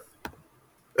Hunter.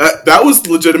 That was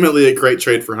legitimately a great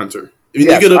trade for Hunter. I mean,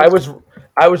 yes,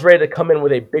 I was ready to come in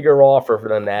with a bigger offer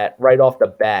than that right off the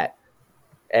bat.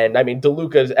 And, I mean,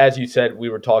 DeLuca, as you said, we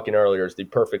were talking earlier, is the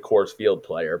perfect Coors Field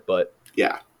player. But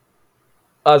yeah,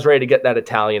 I was ready to get that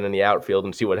Italian in the outfield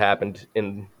and see what happened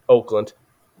in Oakland.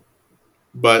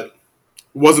 But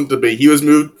wasn't to be. He was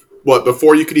moved,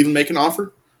 before you could even make an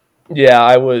offer? Yeah,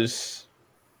 I was...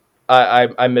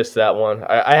 I missed that one.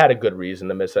 I had a good reason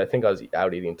to miss it. I think I was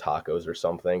out eating tacos or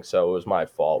something, so it was my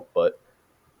fault, but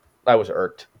I was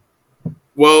irked.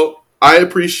 Well, I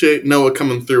appreciate Noah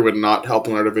coming through and not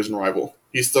helping our division rival.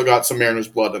 He's still got some Mariners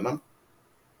blood in him.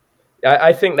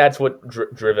 I think that's what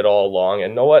drove it all along,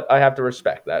 and you know what? I have to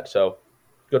respect that, so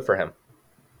good for him.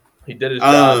 He did his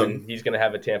job, and he's going to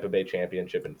have a Tampa Bay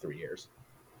championship in 3 years.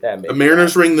 A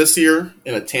Mariners ring this year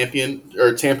and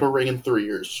a Tampa ring in 3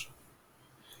 years.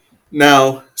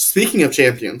 Now, speaking of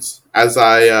champions, as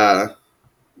I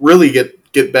really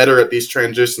get better at these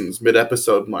transitions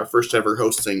mid-episode, my first ever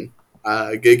hosting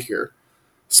gig here.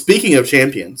 Speaking of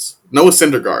champions, Noah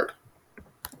Syndergaard,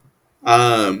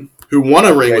 who won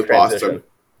a ring with Boston.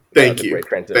 Thank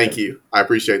you. I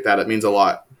appreciate that. It means a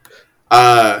lot.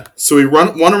 So he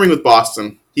won a ring with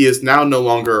Boston. He is now no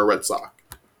longer a Red Sox.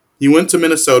 He went to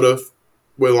Minnesota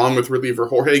along with reliever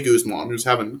Jorge Guzman, who's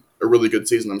having a really good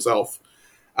season himself.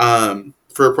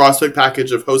 For a prospect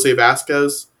package of Jose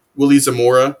Vasquez, Willie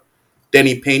Zamora,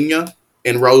 Danny Pena,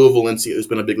 and Raul Valencia, who's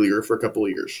been a big leaguer for a couple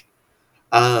of years.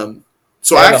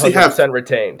 So I actually have 100%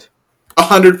 retained.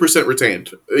 100%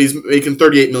 retained. He's making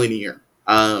 $38 million a year.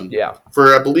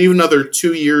 For I believe another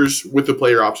 2 years with the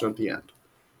player option at the end.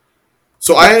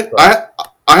 So I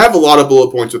have a lot of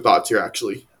bullet points with thoughts here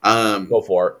actually. Go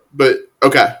for it. But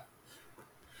okay,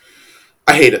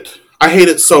 I hate it. I hate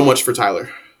it so much for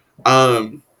Tyler.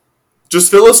 Just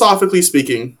philosophically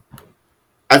speaking,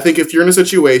 I think if you're in a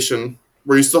situation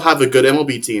where you still have a good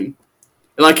MLB team,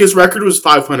 and like his record was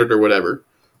 500 or whatever,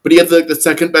 but he had the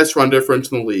second best run difference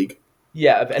in the league.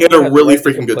 Yeah, if he had a really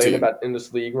freaking good team. About in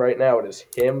this league right now, it is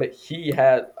him. He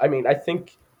had. I mean, I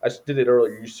think I did it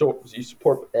earlier. You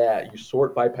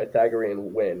sort by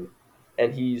Pythagorean win,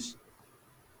 and he's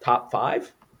top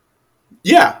 5.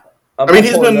 Yeah, I mean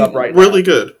he's been really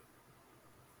good.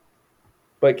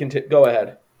 But go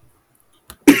ahead.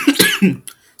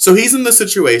 So he's in this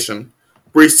situation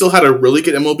where he still had a really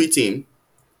good MLB team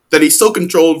that he still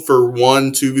controlled for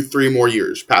 1, 2, 3 more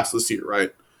years past this year,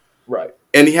 right? Right.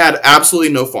 And he had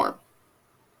absolutely no farm.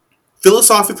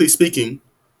 Philosophically speaking,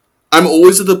 I'm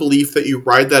always of the belief that you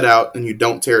ride that out and you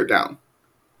don't tear it down.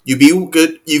 You be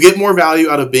good. You get more value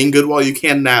out of being good while you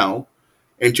can now,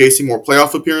 and chasing more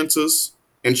playoff appearances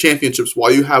and championships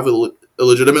while you have a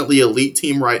legitimately elite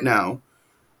team right now,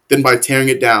 than by tearing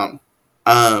it down.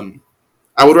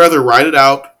 I would rather ride it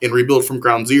out and rebuild from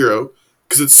ground zero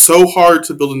because it's so hard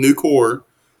to build a new core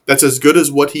that's as good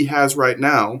as what he has right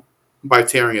now by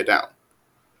tearing it down.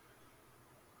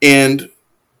 And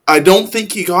I don't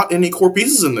think he got any core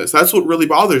pieces in this. That's what really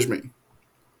bothers me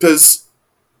because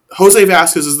Jose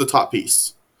Vasquez is the top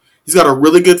piece. He's got a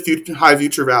really good high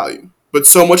future value, but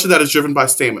so much of that is driven by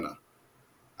stamina.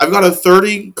 I've got a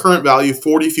 30 current value,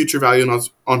 40 future value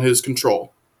on his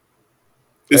control.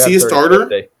 I Is he got a 30 starter?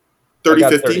 50. 30 I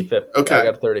got 30 50? 50. Yeah, I Okay.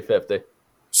 got 30 50.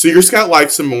 So your scout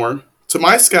likes him more. To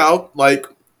my scout, like,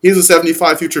 he has a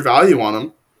 75 future value on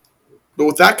him. But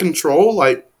with that control,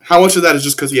 like, how much of that is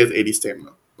just because he has 80 stamina?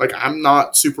 Like, I'm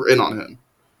not super in on him.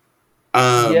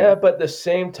 Yeah, but at the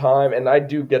same time, and I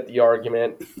do get the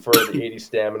argument for the 80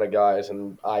 stamina guys,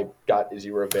 and I got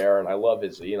Izzy Rivera, and I love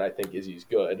Izzy, and I think Izzy's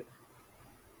good.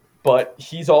 But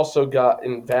he's also got,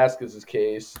 in Vasquez's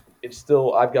case, it's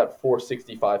still, I've got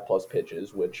 465 plus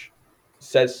pitches, which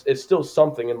says it's still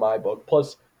something in my book,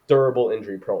 plus durable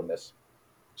injury proneness.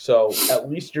 So at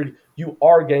least you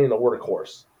are getting a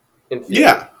workhorse, in theory.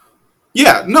 Yeah.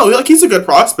 Yeah. No, like, he's a good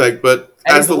prospect, but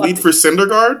And as he's a the lead lefty. for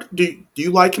Syndergaard, do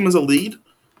you like him as a lead?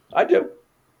 I do.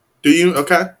 Do you?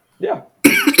 Okay. Yeah.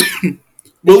 Is he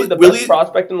Will, the will best he?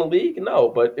 prospect in the league? No,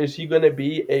 but is he going to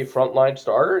be a frontline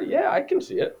starter? Yeah, I can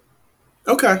see it.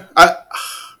 Okay.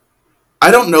 I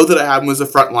don't know that I have him as a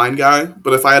front line guy,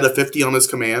 but if I had a 50 on his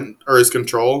command or his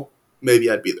control, maybe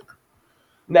I'd be there.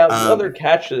 Now, the other Um,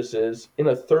 catch to this is in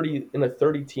a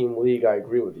 30 team league, I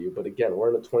agree with you, but again, we're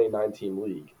in a 29 team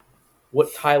league.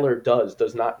 What Tyler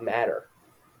does not matter.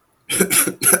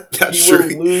 that's He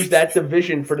true. will lose that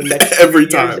division for the next 3 Every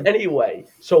years time. anyway.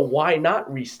 So why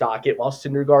not restock it while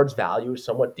Syndergaard's value is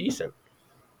somewhat decent?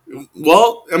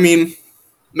 Well, I mean,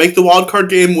 make the wild card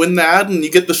game, win that, and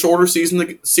you get the shorter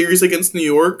season series against New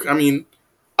York. I mean,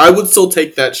 I would still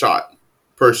take that shot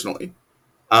personally,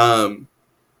 um,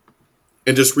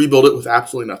 and just rebuild it with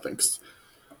absolutely nothing.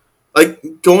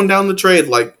 Like going down the trade,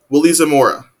 like Willie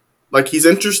Zamora, like he's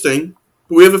interesting,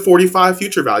 but we have a 45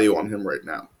 future value on him right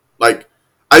now. Like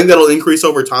I think that'll increase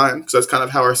over time because that's kind of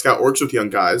how our scout works with young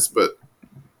guys. But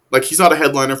like he's not a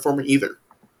headliner for me either.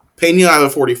 Pena, I have a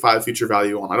 45 future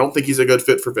value on. I don't think he's a good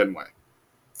fit for Fenway.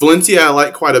 Valencia, I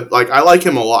like I like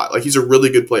him a lot. Like he's a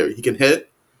really good player. He can hit.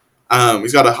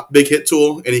 He's got a big hit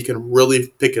tool, and he can really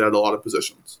pick it at a lot of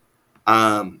positions.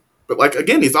 But like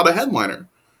again, he's not a headliner.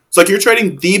 It's like you're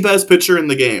trading the best pitcher in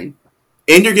the game,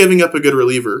 and you're giving up a good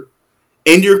reliever,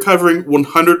 and you're covering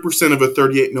 100% of a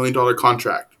 $38 million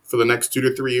contract for the next 2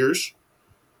 to 3 years,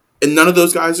 and none of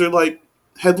those guys are like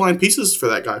headline pieces for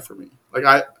that guy for me. Like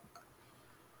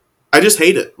I just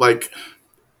hate it. Like,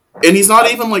 and he's not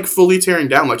I, even like fully tearing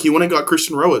down. Like he went and got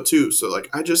Christian Roa too. So like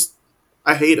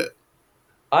I hate it.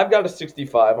 I've got a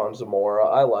 65 on Zamora.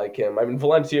 I like him. I mean,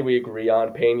 Valencia we agree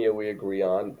on. Pena we agree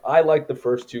on. I like the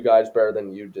first two guys better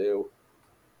than you do.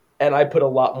 And I put a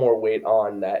lot more weight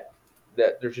on that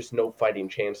there's just no fighting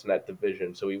chance in that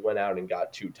division. So he went out and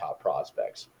got two top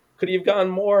prospects. Could he have gone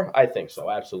more? I think so,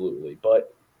 absolutely.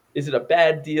 But is it a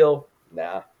bad deal?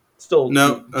 Nah. Still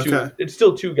No, two okay. it's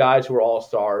still two guys who are all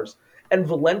stars. And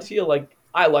Valencia, like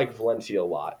I like Valencia a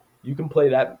lot. You can play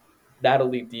that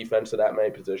elite defense at that many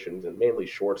positions and mainly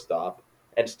shortstop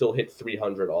and still hit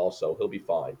 300 also. He'll be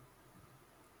fine.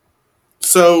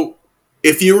 So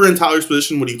if you were in Tyler's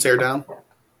position, would you tear down?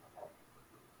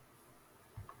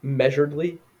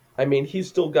 Measuredly, I mean, he's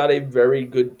still got a very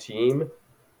good team,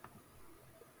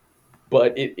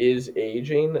 but it is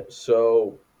aging,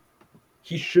 so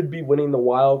he should be winning the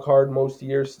wild card most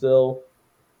years still.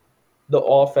 The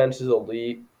offense is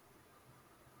elite.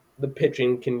 The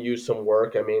pitching can use some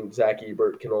work. I mean, Zach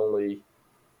Ebert can only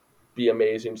be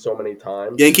amazing so many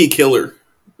times. Yankee killer,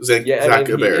 Yeah, I Zach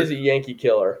mean, he is Hebert. a Yankee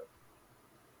killer,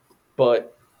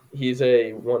 but he's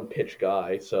a one pitch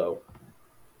guy, so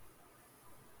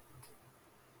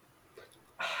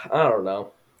I don't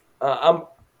know. I'm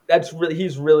that's really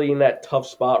he's really in that tough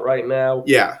spot right now,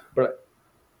 Yeah. but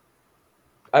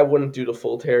I wouldn't do the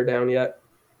full tear down yet.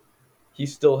 He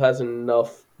still has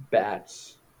enough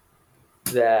bats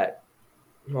that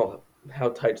well, how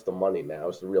tight's the money now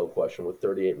is the real question with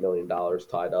 $38 million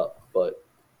tied up. But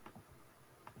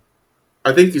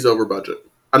I think he's over budget.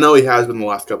 I know he has been the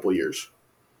last couple of years.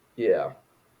 yeah.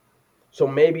 So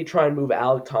maybe try and move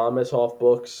Alec Thomas off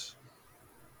books.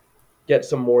 get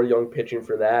some more young pitching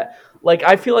for that. Like,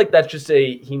 I feel like that's just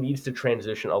he needs to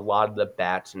transition a lot of the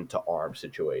bats into arm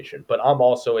situation. But I'm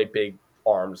also a big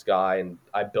arms guy, and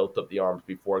I built up the arms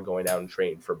before going out and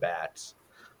training for bats.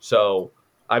 So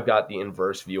I've got the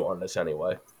inverse view on this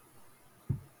anyway.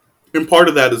 And part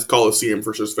of that is Coliseum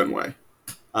versus Fenway.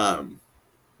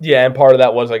 Yeah, and part of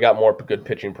that was I got more good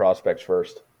pitching prospects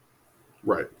first.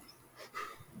 Right.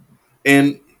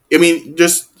 And, I mean,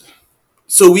 just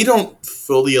so we don't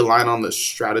fully align on the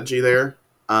strategy there.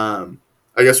 I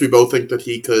guess we both think that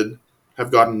he could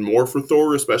have gotten more for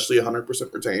Thor, especially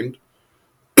 100% retained.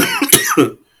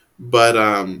 But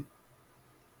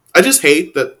I just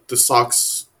hate that the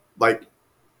Sox, like,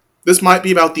 this might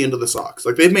be about the end of the Sox.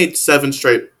 Like, they've made 7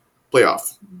 straight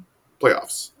playoffs.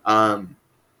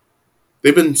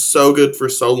 They've been so good for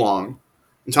so long,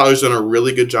 and Tyler's done a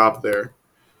really good job there.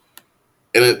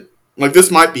 And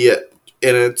this might be it.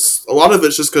 And it's a lot of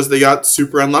it's just because they got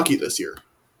super unlucky this year.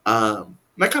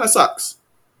 That kind of sucks,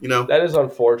 That is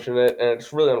unfortunate, and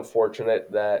it's really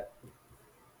unfortunate that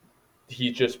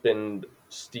he's just been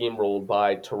steamrolled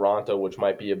by Toronto, which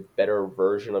might be a better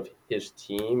version of his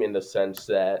team in the sense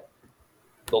that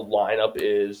the lineup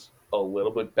is a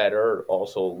little bit better,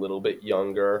 also a little bit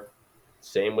younger.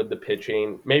 Same with the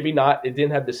pitching. Maybe not, it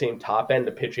didn't have the same top end.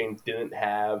 The pitching didn't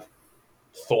have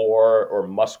Thor or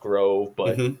Musgrove,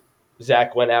 but Mm-hmm.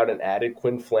 Zach went out and added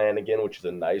Quinn Flanagan, which is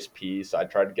a nice piece. I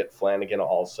tried to get Flanagan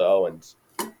also, and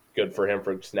good for him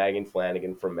for snagging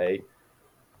Flanagan from me.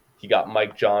 He got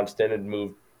Mike Johnston and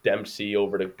moved Dempsey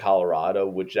over to Colorado,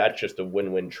 which that's just a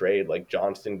win-win trade. Like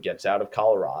Johnston gets out of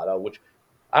Colorado, which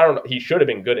I don't know. He should have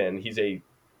been good in. He's a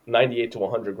 98 to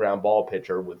 100 ground ball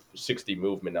pitcher with 60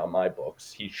 movement on my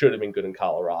books. He should have been good in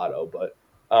Colorado, but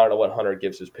I don't know what Hunter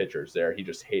gives his pitchers there. He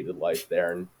just hated life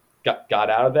there and got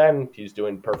out of them. He's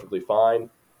doing perfectly fine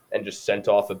and just sent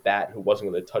off a bat who wasn't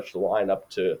going to touch the lineup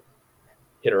to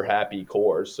hitter happy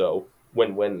cores. So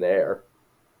win-win there.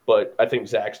 But I think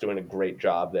Zach's doing a great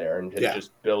job there and has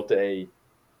just built a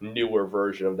newer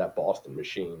version of that Boston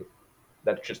machine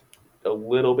that's just a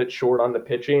little bit short on the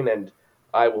pitching. And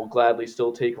I will gladly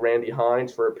still take Randy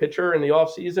Hines for a pitcher in the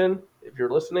offseason if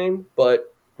you're listening.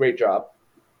 But great job.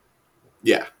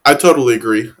 Yeah, I totally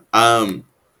agree.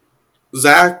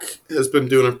 Zach has been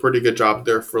doing a pretty good job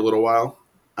there for a little while.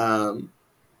 And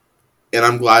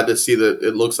I'm glad to see that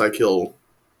it looks like he'll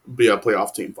be a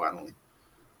playoff team finally.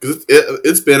 Because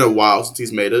it's been a while since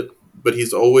he's made it, but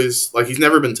he's always, he's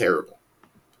never been terrible.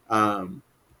 Not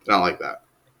like that.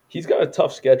 He's got a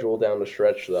tough schedule down the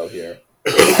stretch, though, here.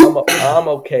 I'm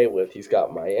okay with. He's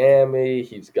got Miami.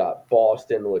 He's got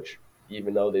Boston, which,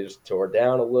 even though they just tore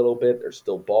down a little bit, they're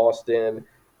still Boston.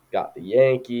 Got the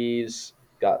Yankees.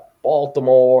 Got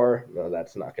Baltimore. No,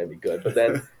 that's not going to be good. But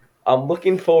then I'm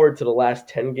looking forward to the last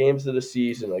 10 games of the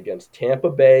season against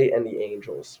Tampa Bay and the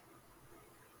Angels.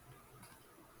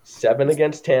 7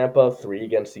 against Tampa, 3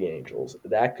 against the Angels.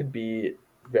 That could be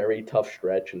very tough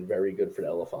stretch and very good for the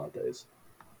Elefantes.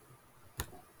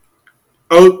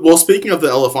 Oh, well, speaking of the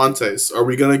Elefantes, are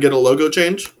we going to get a logo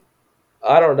change?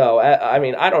 I don't know. I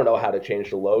mean, I don't know how to change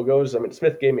the logos. I mean,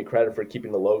 Smith gave me credit for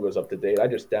keeping the logos up to date. I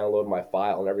just download my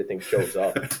file and everything shows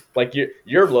up. Like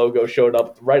your logo showed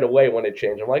up right away when it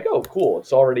changed. I'm like, oh, cool.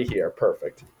 It's already here.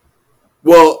 Perfect.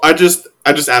 Well, I just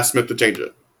asked Smith to change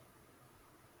it.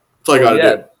 That's all I got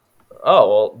to do. Oh,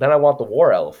 well, then I want the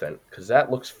war elephant because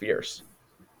that looks fierce.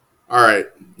 All right.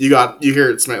 You hear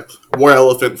it, Smith. War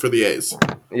elephant for the A's.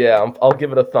 Yeah, I'll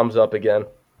give it a thumbs up again.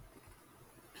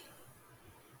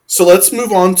 So let's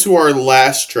move on to our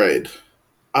last trade.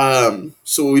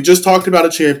 So we just talked about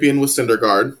a champion with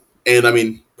Syndergaard. And, I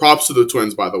mean, props to the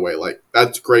Twins, by the way.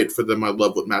 That's great for them. I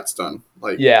love what Matt's done.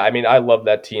 Yeah, I mean, I love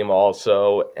that team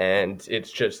also. And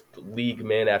it's just league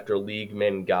man after league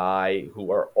man guy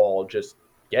who are all just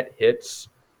get hits,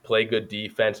 play good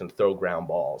defense, and throw ground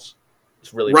balls.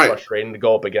 It's really frustrating to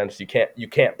go up against. You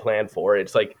can't plan for it.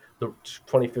 It's like the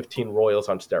 2015 Royals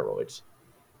on steroids.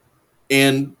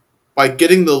 And by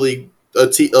getting the league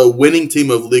a winning team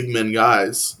of league men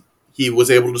guys, he was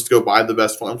able to just go buy the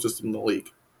best farm system in the league,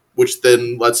 which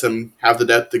then lets him have the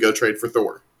depth to go trade for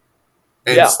Thor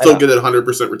and still get it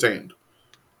 100% retained.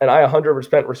 And I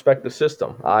 100% respect the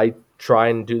system. I try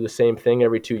and do the same thing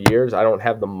every 2 years. I don't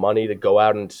have the money to go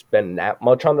out and spend that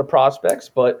much on the prospects,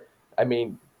 but I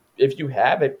mean, if you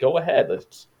have it, go ahead.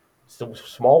 It's a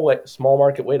small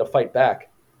market way to fight back.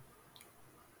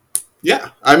 Yeah,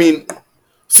 I mean,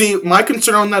 see, my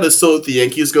concern on that is still if the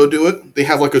Yankees go do it, they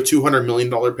have like a $200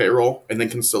 million payroll and then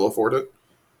can still afford it.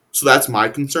 So that's my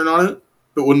concern on it.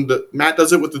 But when Matt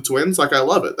does it with the Twins, I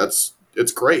love it.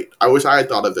 It's great. I wish I had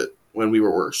thought of it when we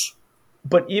were worse.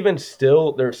 But even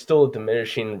still, there's still a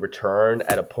diminishing return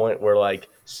at a point where like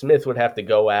Smith would have to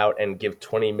go out and give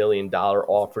 $20 million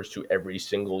offers to every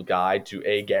single guy to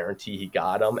A, guarantee he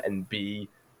got them, and B,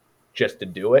 just to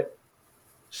do it.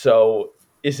 So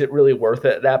is it really worth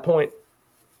it at that point?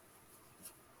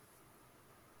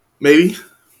 Maybe.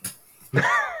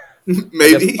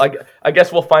 Maybe. I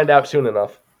guess we'll find out soon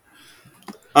enough.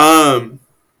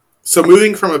 So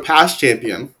moving from a past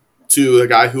champion to a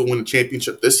guy who will win a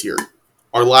championship this year,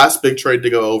 our last big trade to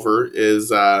go over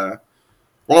is Ronald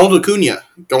Acuna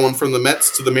going from the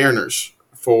Mets to the Mariners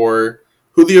for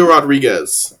Julio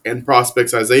Rodriguez and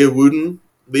prospects Isaiah Wooden,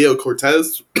 Leo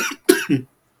Cortez,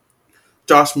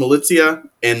 Josh Malizia,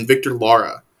 and Victor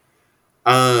Lara.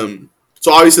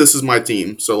 So obviously this is my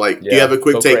team. So do you have a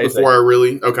quick take crazy before I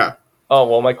really? Okay. Oh,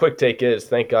 well, my quick take is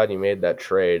thank God you made that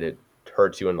trade. It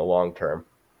hurts you in the long term.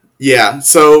 Yeah.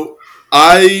 So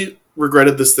I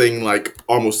regretted this thing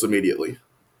almost immediately,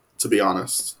 to be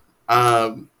honest.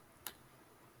 So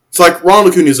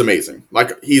Ronald Acuna is amazing.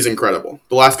 He's incredible.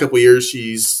 The last couple of years,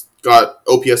 he's got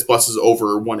OPS pluses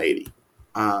over 180.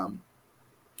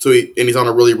 He's on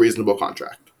a really reasonable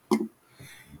contract.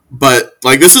 But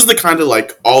this is the kind of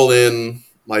all in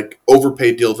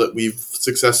overpaid deal that we've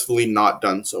successfully not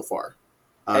done so far.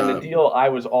 And the deal I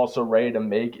was also ready to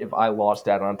make if I lost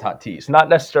out on Tatis. Not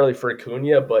necessarily for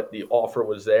Acuna, but the offer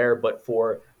was there. But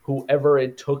for whoever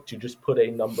it took to just put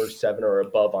a number 7 or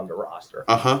above on the roster.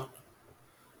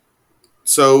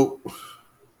 So,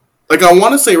 I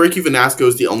want to say Ricky Vanasco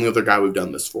is the only other guy we've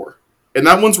done this for. And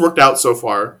that one's worked out so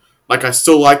far. I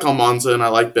still like Almanza and I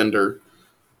like Bender.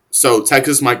 So,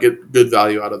 Texas might get good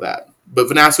value out of that. But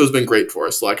Vanasco's been great for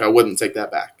us. I wouldn't take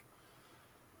that back.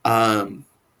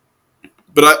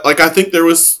 But I think there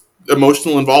was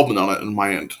emotional involvement on it on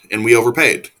my end. And we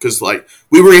overpaid. Because,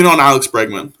 we were in on Alex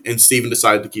Bregman and Steven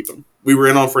decided to keep him. We were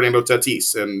in on Fernando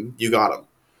Tatis and you got him.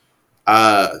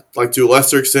 To a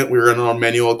lesser extent, we were in on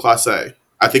Manuel Clase.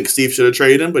 I think Steve should have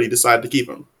traded him, but he decided to keep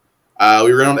him.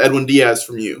 We were in on Edwin Diaz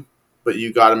from you, but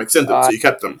you got him extended, so you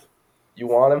kept him. You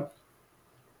want him?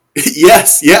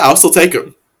 Yes, yeah, I'll still take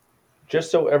him. Just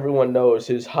so everyone knows,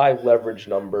 his high leverage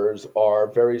numbers are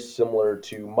very similar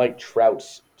to Mike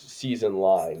Trout's season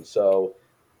line. So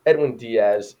Edwin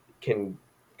Diaz can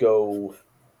go.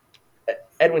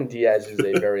 Edwin Diaz is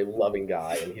a very loving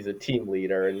guy, and he's a team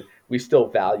leader, and we still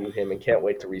value him and can't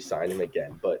wait to re-sign him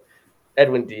again. But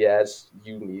Edwin Diaz,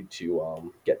 you need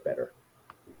to get better.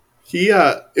 You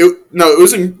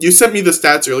sent me the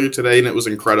stats earlier today, and it was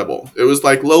incredible. It was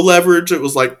low leverage, it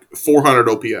was 400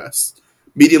 OPS.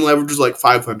 Medium leverage was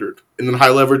 500, and then high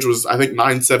leverage was, I think,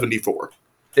 974.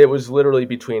 It was literally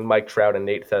between Mike Trout and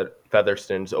Nate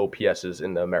Featherston's OPSs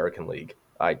in the American League.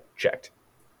 I checked.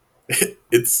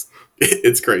 It's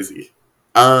crazy.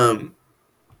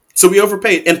 So we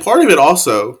overpaid, and part of it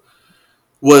also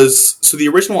was the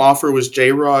original offer was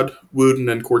J-Rod, Wooden,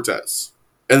 and Cortez,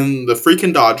 and the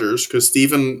freaking Dodgers, because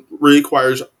Steven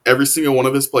requires every single one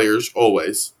of his players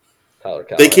always. Tyler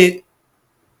Callahan. They can't.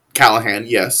 Callahan,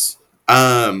 yes.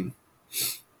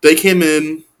 They came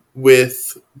in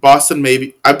with Boston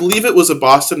maybe. I believe it was a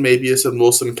Boston Mabius and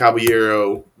Wilson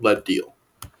Caballero led deal.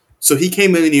 So he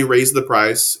came in and he raised the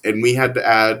price, and we had to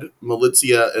add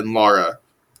Malizia and Lara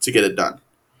to get it done.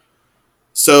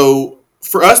 So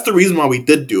for us, the reason why we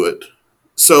did do it,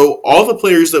 so all the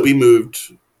players that we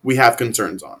moved, we have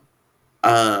concerns on.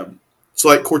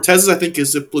 So Cortez, I think,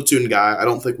 is a platoon guy. I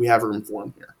don't think we have room for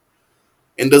him here.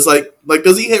 And does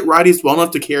does he hit righties well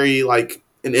enough to carry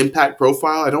an impact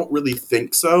profile? I don't really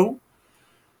think so.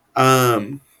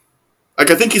 I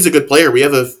think he's a good player. We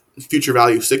have a future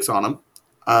value 6 on him.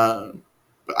 But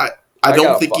I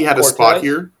don't think he had a spot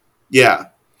here. Yeah.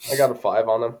 I got a 5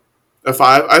 on him. A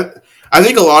 5? I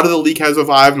think a lot of the league has a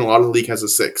 5 and a lot of the league has a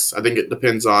 6. I think it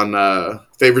depends on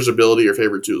Favor's ability or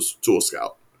Favor tool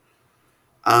scout.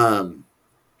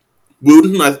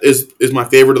 Wooden is my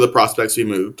favorite of the prospects we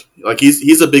moved.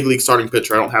 He's a big league starting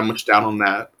pitcher. I don't have much doubt on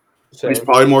that. He's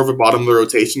probably more of a bottom of the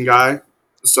rotation guy.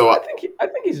 So I think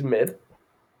he's mid.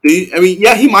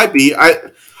 Yeah, he might be.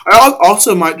 I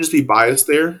also might just be biased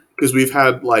there because we've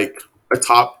had a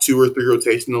top 2 or 3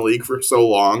 rotation in the league for so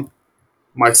long.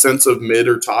 My sense of mid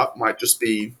or top might just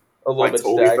be a little bit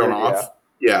totally thrown off.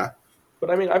 Yeah. But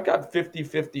I've got 50,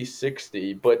 50,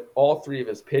 60, but all 3 of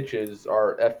his pitches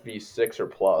are FV6 or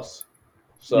plus.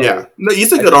 So yeah, no,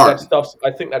 he's a good arm.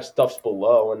 I think that stuff's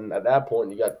below, and at that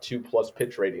point, you got 2+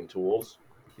 pitch rating tools.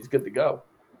 He's good to go.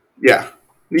 Yeah,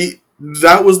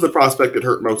 that was the prospect that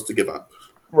hurt most to give up.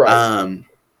 Right.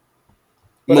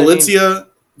 Malizia.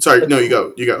 Sorry, no, you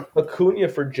go. Acuna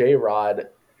for J-Rod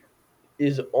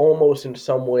is almost in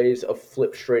some ways a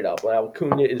flip straight up. Now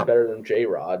Acuna is better than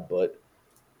J-Rod, but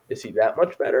is he that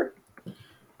much better?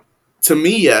 To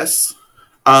me, yes.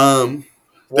 They're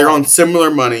Why? on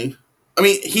similar money. I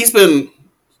mean, he's been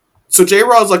so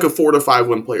J-Rod's like a 4 to 5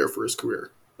 win player for his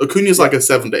career. Acuna's Yeah, like a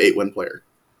 7 to 8 win player.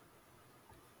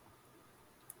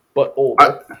 but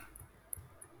older.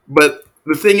 But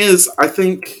the thing is, I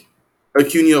think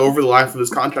Acuna over the life of his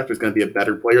contract is going to be a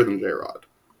better player than J-Rod.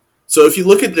 So if you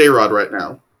look at J-Rod right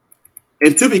now,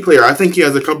 and to be clear, I think he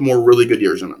has a couple more really good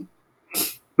years in him.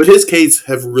 But his Ks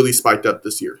have really spiked up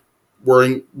this year,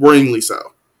 worryingly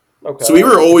so. Okay, So I get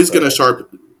what you're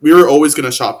saying. we were always going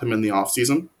to shop him in the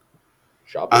offseason.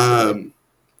 Shop him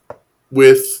today.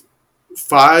 With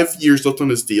 5 years left on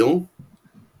his deal,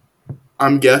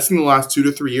 I'm guessing the last 2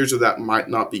 to 3 years of that might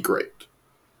not be great.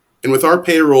 And with our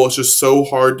payroll, it's just so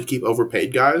hard to keep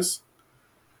overpaid guys.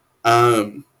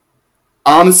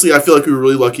 Honestly, I feel like we were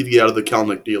really lucky to get out of the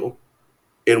Kelnick deal.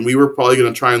 And we were probably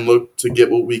going to try and look to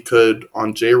get what we could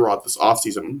on J-Rod this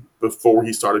offseason before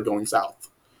he started going south.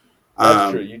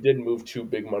 That's true. You did move 2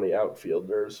 big money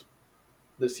outfielders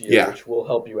this year, Yeah. which will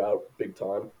help you out big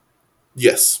time.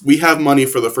 Yes, we have money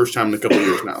for the first time in a couple of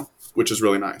years now, which is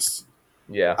really nice.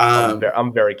 Yeah,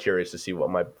 I'm very curious to see what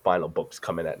my final books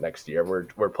come in at next year.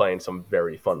 We're playing some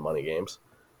very fun money games.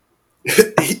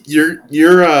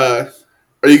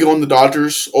 Are you going the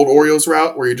Dodgers old Orioles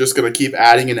route where you're just going to keep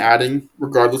adding and adding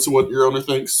regardless of what your owner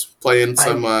thinks? Playing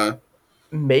some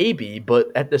Maybe, but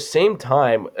at the same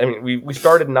time, I mean, we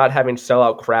started not having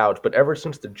sellout crowds, but ever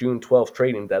since the June 12th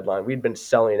trading deadline, we'd been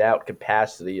selling out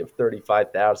capacity of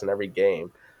 35,000 every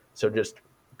game. So just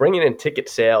bringing in ticket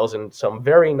sales and some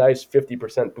very nice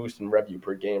 50% boost in revenue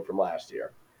per game from last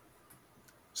year.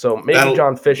 So maybe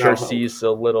John Fisher sees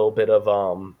a little bit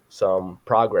of some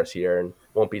progress here and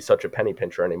won't be such a penny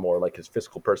pincher anymore like his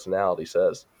fiscal personality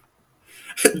says.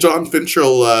 John Fincher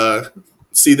will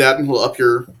see that and he'll up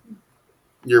your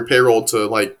payroll to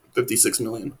like 56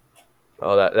 million.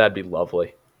 Oh, that'd be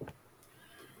lovely.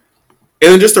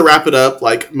 And then just to wrap it up,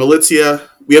 like Malizia,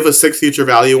 we have a 6 future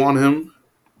value on him,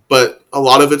 but a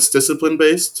lot of it's discipline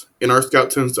based, and our scout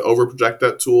tends to overproject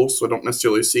that tool, so I don't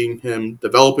necessarily see him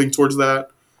developing towards that.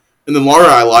 And then Lara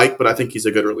I like, but I think he's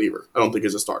a good reliever. I don't think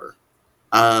he's a starter.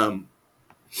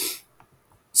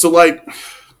 So like,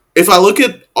 if I look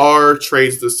at our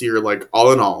trades this year, like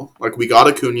all in all, like we got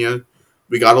Acuna,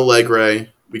 we got Alegre,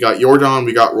 we got Jordan,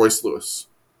 we got Royce Lewis.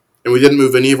 And we didn't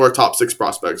move any of our top 6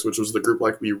 prospects, which was the group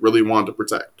like we really wanted to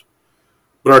protect.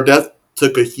 But our depth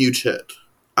took a huge hit.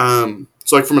 So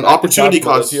like from an opportunity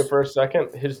cost here for a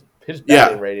second, his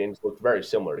batting ratings look very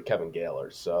similar to Kevin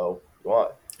Gaylor's. So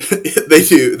what? They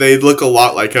do. They look a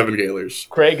lot like Kevin Gaylor's.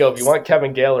 Craigo, if you want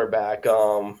Kevin Gaylor back,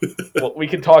 well, we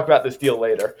can talk about this deal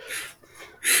later.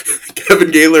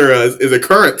 Kevin Gaylor is a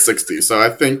current 60, so I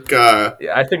think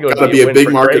I think it would gotta be a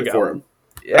big market for him.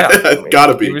 Yeah, I mean,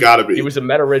 gotta be. He was a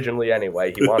Met originally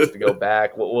anyway. He wants to go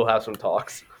back. We'll have some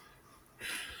talks.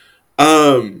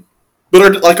 But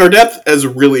our depth has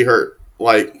really hurt.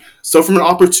 Like, so from an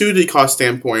opportunity cost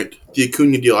standpoint, the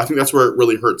Acuna deal, I think that's where it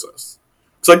really hurts us.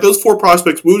 It's like those 4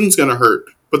 prospects, Wooden's going to hurt,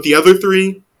 but the other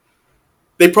 3,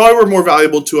 they probably were more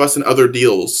valuable to us in other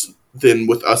deals than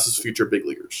with us as future big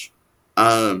leaguers.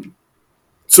 So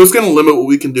it's going to limit what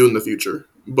we can do in the future.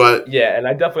 But yeah, and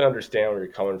I definitely understand where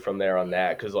you're coming from there on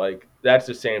that, because like that's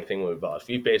the same thing with us.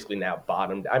 We've basically now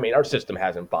bottomed. I mean, our system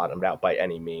hasn't bottomed out by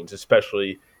any means,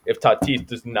 especially if Tatis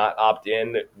does not opt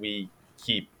in. We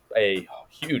keep a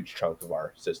huge chunk of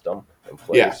our system in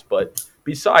place. Yeah. But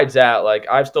besides that, like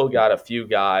I've still got a few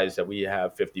guys that we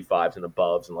have 55s and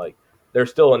above, and like there's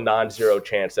still a non-zero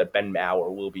chance that Ben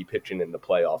Mauer will be pitching in the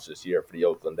playoffs this year for the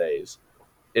Oakland A's.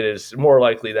 It is more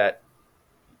likely that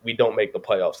we don't make the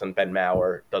playoffs and Ben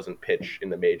Mauer doesn't pitch in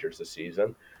the majors this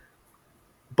season.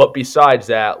 But besides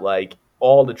that, like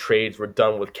all the trades were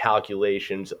done with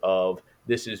calculations of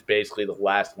this is basically the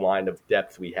last line of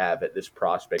depth we have at this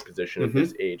prospect position of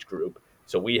this age group.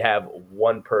 So we have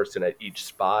one person at each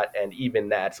spot, and even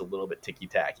that's a little bit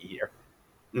ticky-tacky here.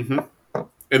 Mm-hmm.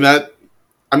 And that,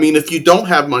 I mean, if you don't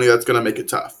have money, that's going to make it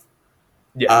tough.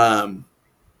 Yeah.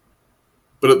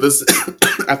 But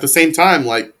at the same time,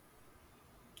 like,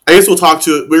 I guess we're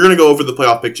going to go over the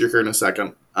playoff picture here in a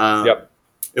second. Yep.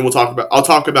 And I'll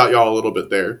talk about y'all a little bit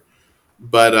there.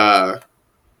 But, I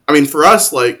mean, for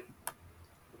us, like,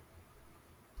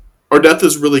 our depth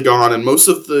is really gone, and most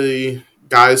of the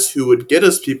guys who would get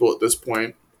us people at this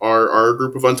point are a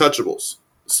group of untouchables.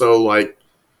 So, like,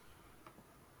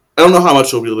 I don't know how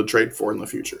much we'll be able to trade for in the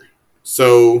future.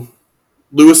 So,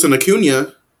 Lewis and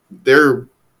Acuna, they're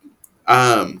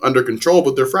under control,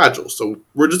 but they're fragile. So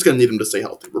we're just going to need them to stay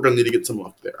healthy. We're going to need to get some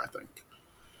luck there, I think.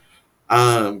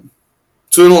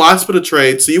 So in the last bit of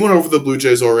trade, so you went over the Blue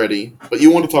Jays already, but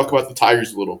you want to talk about the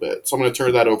Tigers a little bit. So I'm going to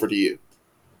turn that over to you.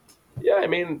 Yeah, I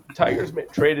mean, Tigers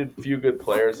traded a few good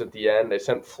players at the end. They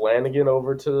sent Flanagan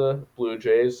over to the Blue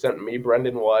Jays, sent me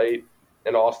Brendan White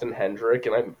and Austin Hendrick,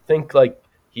 and I think like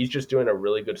he's just doing a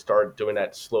really good start doing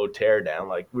that slow tear down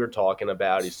like we were talking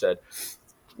about. He said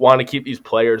want to keep these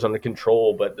players under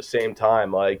control, but at the same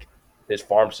time, like his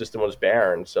farm system was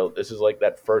barren. So this is like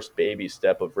that first baby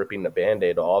step of ripping the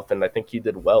Band-Aid off, and I think he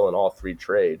did well in all three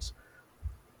trades.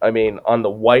 I mean, on the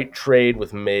White trade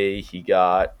with me, he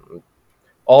got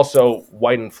also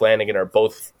White and Flanagan are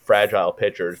both fragile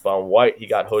pitchers, but on White he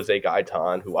got Jose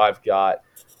Gaitan, who I've got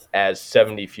as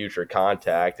 70 future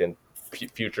contact and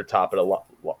future top of the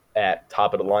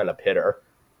lineup hitter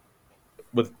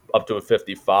with up to a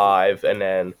 55, and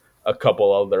then a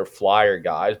couple other flyer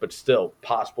guys, but still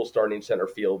possible starting center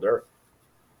fielder.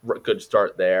 Good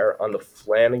start there. On the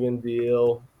Flanagan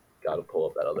deal, got to pull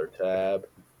up that other tab.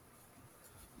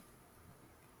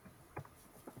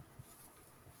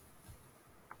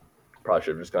 Probably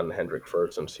should have just gotten Hendrick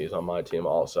first since he's on my team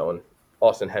also. And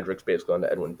Austin Hendrick's basically on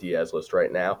the Edwin Diaz list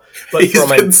right now. But he's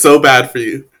been so bad for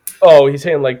you. Oh, he's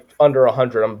saying like under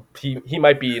 100. He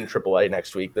might be in AAA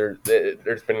next week. There's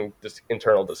been just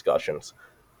internal discussions.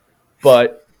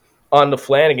 But on the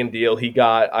Flanagan deal,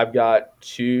 I've got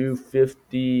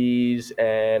 250s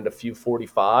and a few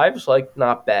 45s, like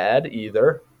not bad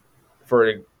either.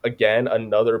 For again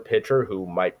another pitcher who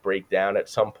might break down at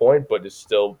some point, but is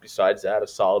still besides that a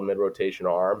solid mid rotation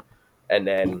arm. And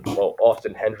then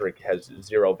Austin Hendrick has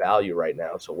zero value right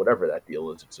now, so whatever that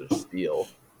deal is, it's a steal.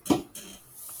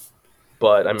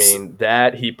 But I mean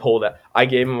that he pulled that. I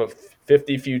gave him a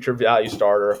 50 future value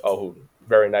starter. Oh,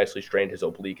 very nicely strained his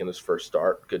oblique in his first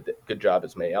start. Good job,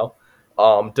 Ismael.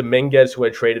 Dominguez, who I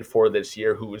traded for this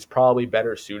year, who was probably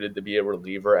better suited to be a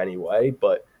reliever anyway,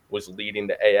 but was leading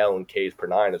the AL in Ks per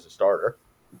 9 as a starter.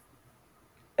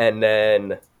 And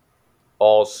then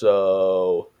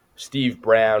also Steve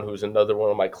Brown, who's another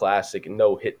one of my classic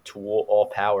no-hit tool,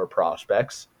 all-power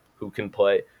prospects who can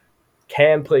play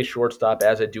shortstop,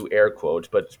 as I do air quotes,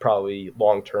 but it's probably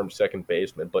long-term second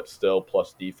baseman, but still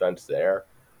plus defense there.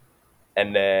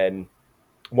 And then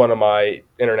one of my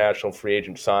international free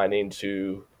agent signings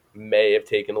who may have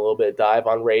taken a little bit of dive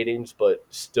on ratings, but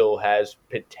still has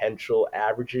potential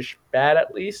average-ish bat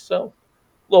at least. So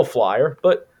a little flyer,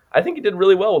 but I think he did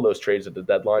really well with those trades at the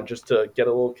deadline just to get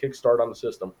a little kickstart on the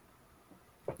system.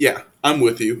 Yeah, I'm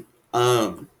with you.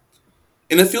 And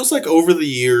it feels like over the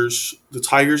years, the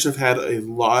Tigers have had a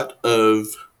lot of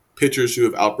pitchers who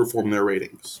have outperformed their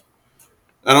ratings.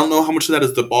 I don't know how much of that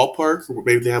is the ballpark, or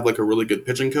maybe they have like a really good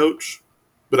pitching coach,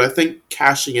 but I think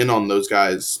cashing in on those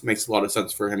guys makes a lot of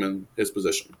sense for him in his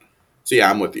position. So yeah,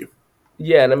 I'm with you.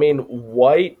 Yeah, and I mean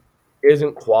White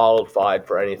isn't qualified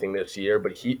for anything this year,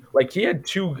 but he had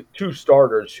two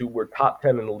starters who were top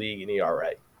 10 in the league in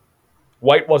ERA.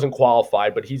 White wasn't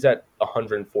qualified, but he's at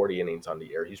 140 innings on the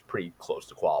year. He's pretty close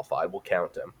to qualified. We'll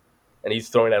count him. And he's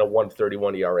throwing at a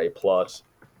 131 ERA plus.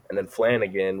 And then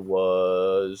Flanagan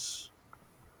was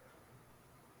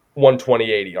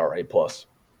 128 ERA plus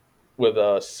with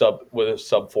a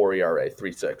sub 4 ERA,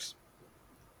 3.6.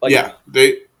 Yeah,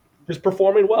 they just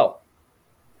performing well.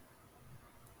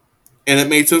 And it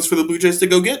made sense for the Blue Jays to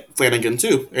go get Flanagan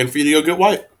too, and for you to go get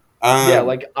White. Yeah,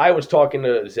 like I was talking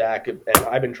to Zach, and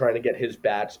I've been trying to get his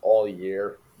bats all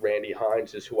year. Randy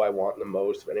Hines is who I want the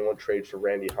most. If anyone trades for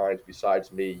Randy Hines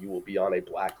besides me, you will be on a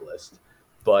blacklist.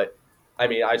 But I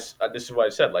mean, this is what I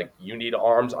said. Like, you need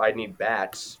arms, I need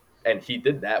bats, and he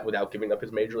did that without giving up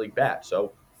his major league bat.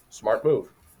 So, smart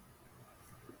move.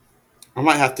 I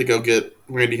might have to go get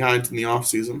Randy Hines in the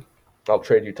offseason. I'll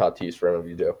trade you Tatis for him if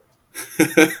you do.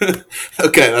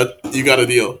 Okay, you got a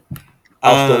deal.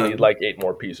 I'll still need like 8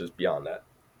 more pieces beyond that.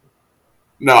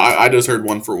 No, I just heard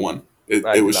 1 for 1. I did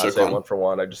not say 1 for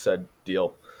 1. I just said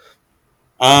deal.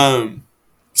 So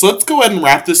let's go ahead and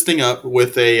wrap this thing up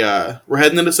with a. We're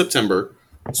heading into September,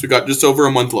 so we got just over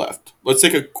a month left. Let's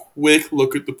take a quick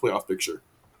look at the playoff picture.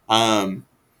 And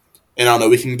I don't know,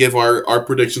 we can give our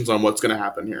predictions on what's going to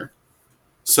happen here.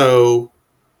 So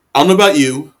I don't know about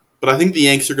you, but I think the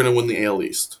Yanks are going to win the AL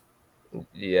East.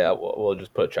 Yeah, we'll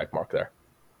just put a check mark there.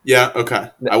 Yeah,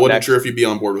 okay. I wasn't sure if you'd be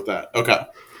on board with that. Okay.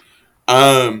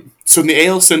 So in the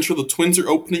AL Central, the Twins are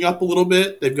opening up a little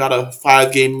bit. They've got a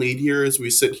 5-game lead here as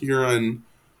we sit here on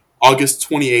August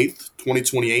 28th,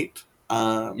 2028.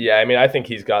 Yeah, I mean, I think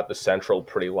he's got the Central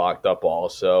pretty locked up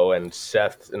also, and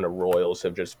Seth and the Royals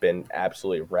have just been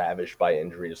absolutely ravished by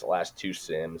injuries the last 2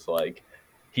 sims. Like,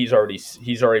 he's already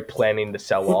planning to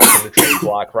sell off in the trade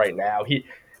block right now. He's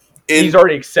And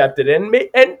already accepted it,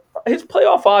 and his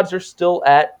playoff odds are still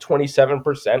at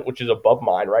 27%, which is above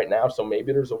mine right now. So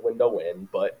maybe there's a window in,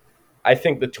 but I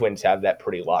think the Twins have that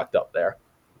pretty locked up there.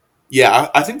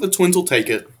 yeah, I think the Twins will take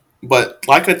it. But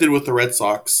like I did with the Red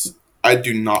Sox, I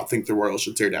do not think the Royals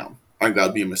should tear down. I think that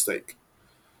would be a mistake.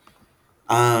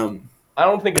 I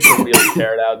don't think it's a real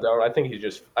tear down, though. I think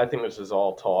this is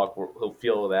all talk. He'll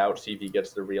feel it out, see if he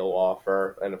gets the real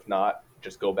offer, and if not,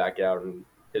 just go back out, and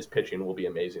his pitching will be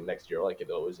amazing next year, like it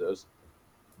always is.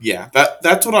 Yeah,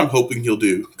 that's what I'm hoping he'll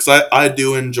do because I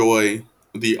do enjoy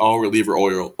the all reliever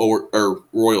or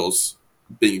Royals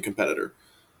being a competitor.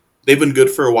 They've been good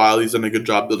for a while. He's done a good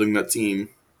job building that team,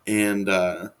 and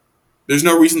there's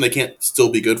no reason they can't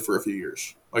still be good for a few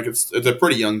years. Like it's a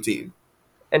pretty young team.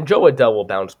 And Joe Adell will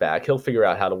bounce back. He'll figure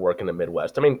out how to work in the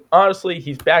Midwest. I mean, honestly,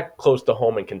 he's back close to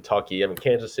home in Kentucky. I mean,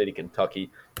 Kansas City,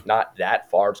 Kentucky, not that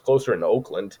far. It's closer in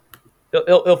Oakland.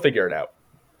 He'll figure it out.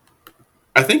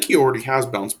 I think he already has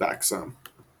bounced back some.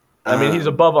 I mean, he's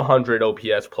above 100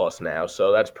 OPS plus now,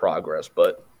 so that's progress.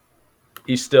 But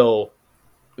he's still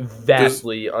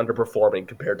vastly underperforming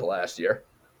compared to last year.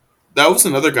 That was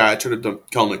another guy I tried to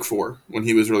dump Kelnick for when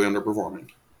he was really underperforming.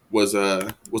 Was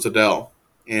Adele,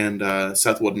 and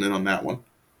Seth wasn't in on that one.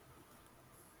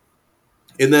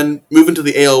 And then moving to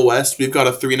the AL West, we've got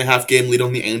a 3.5 game lead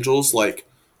on the Angels. Like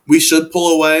we should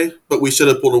pull away, but we should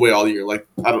have pulled away all year. Like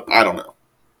I don't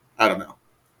know.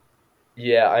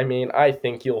 Yeah, I mean, I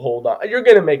think you'll hold on. You're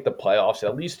going to make the playoffs.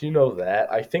 At least you know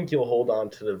that. I think you'll hold on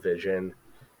to the division.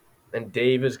 And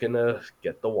Dave is going to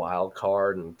get the wild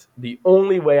card. And the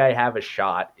only way I have a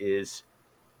shot is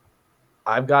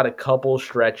I've got a couple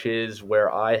stretches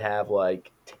where I have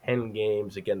like 10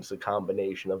 games against a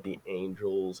combination of the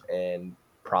Angels and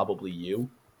probably you.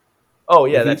 Oh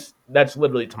yeah, Mm-hmm. that's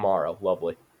literally tomorrow.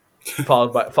 Lovely.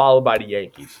 Followed by the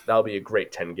Yankees. That'll be a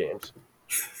great 10 games.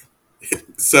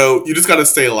 So you just got to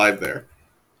stay alive there.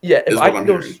 Yeah, Is what I'm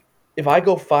hearing. if I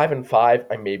go 5-5,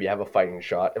 I maybe have a fighting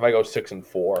shot. If I go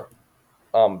 6-4,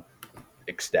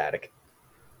 ecstatic.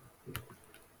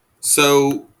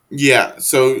 So yeah,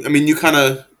 so I mean, you kind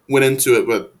of went into it,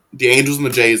 but the Angels and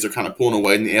the Jays are kind of pulling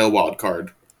away in the AL wild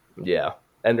card. Yeah,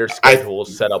 and their schedule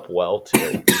is set up well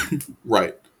too.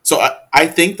 Right. So I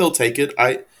think they'll take it.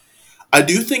 I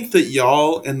do think that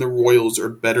y'all and the Royals are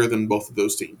better than both of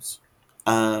those teams.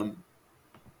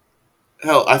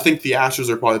 Hell, I think the Astros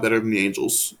are probably better than the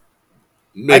Angels.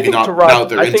 Maybe not Toronto, now that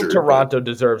they're injured. I think Toronto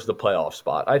deserves the playoff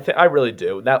spot. I really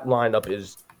do. That lineup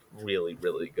is really,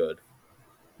 really good.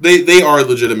 They are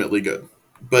legitimately good.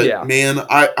 But yeah. Man,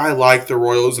 I like the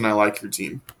Royals and I like your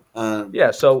team. Yeah,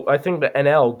 so I think the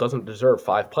NL doesn't deserve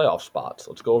 5 playoff spots.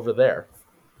 Let's go over there.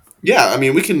 Yeah, I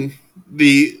mean we can.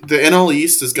 The NL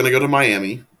East is going to go to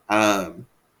Miami. They're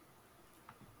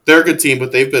a good team,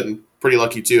 but they've been pretty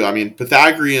lucky too. I mean,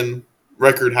 Pythagorean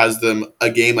record has them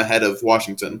a game ahead of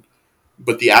Washington,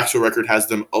 but the actual record has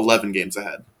them 11 games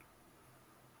ahead.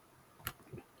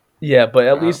 Yeah, but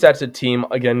at least that's a team,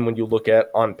 again, when you look at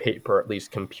on paper, at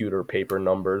least computer paper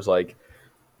numbers, like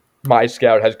my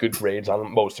scout has good grades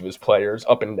on most of his players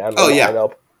up and down the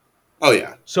lineup. Oh,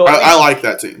 yeah. So I like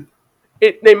that team.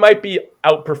 They might be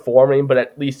outperforming, but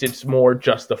at least it's more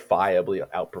justifiably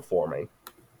outperforming.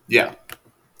 Yeah,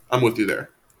 I'm with you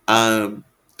there.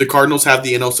 The Cardinals have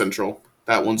the NL Central.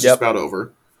 That one's just about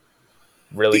over.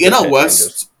 Really the NL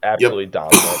West, absolutely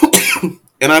dominant.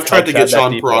 And I've tried to get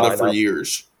Sean Parada for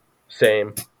years.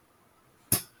 Same.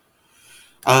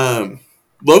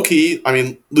 Low key, I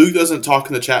mean, Luke doesn't talk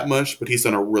in the chat much, but he's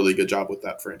done a really good job with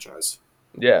that franchise.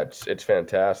 Yeah, it's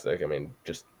fantastic. I mean,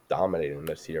 just dominating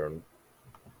this year, and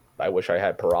I wish I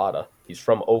had Parada. He's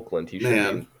from Oakland. He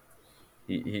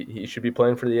should be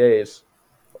playing for the A's.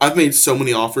 I've made so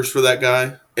many offers for that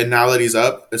guy, and now that he's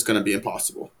up, it's going to be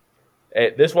impossible.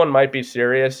 Hey, this one might be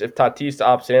serious. If Tatis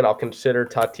opts in, I'll consider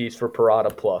Tatis for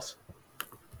Parada plus.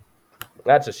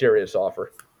 That's a serious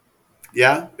offer.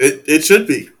 Yeah, it should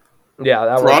be. Yeah,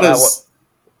 that one.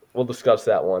 We'll discuss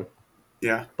that one.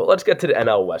 Yeah. But let's get to the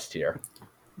NL West here.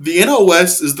 The NL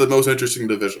West is the most interesting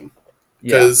division.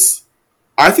 Because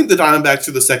I think the Diamondbacks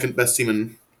are the second best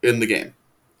team in the game.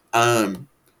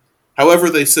 However,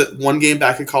 they sit 1 game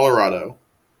back at Colorado.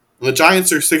 And the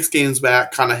Giants are 6 games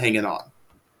back, kind of hanging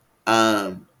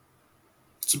on.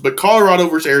 But Colorado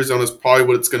versus Arizona is probably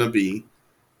what it's going to be.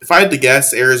 If I had to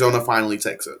guess, Arizona finally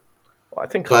takes it. Well, I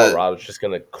think Colorado's just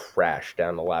going to crash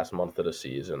down the last month of the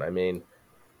season. I mean,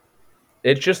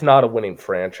 it's just not a winning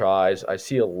franchise. I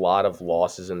see a lot of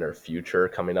losses in their future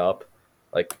coming up.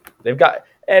 Like, they've got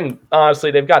 – And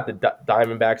honestly, they've got the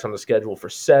Diamondbacks on the schedule for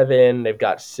 7. They've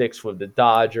got 6 with the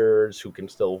Dodgers, who can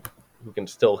still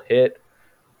hit.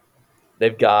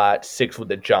 They've got 6 with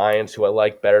the Giants, who I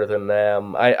like better than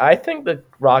them. I think the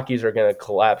Rockies are going to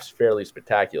collapse fairly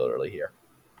spectacularly here.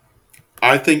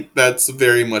 I think that's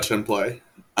very much in play.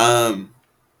 Now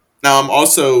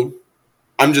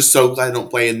I'm just so glad I don't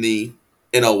play in the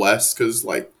NL West because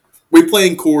like we play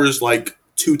in Coors like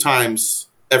 2 times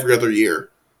every other year,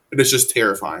 and it's just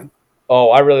terrifying. Oh,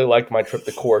 I really liked my trip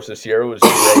to Coors this year. It was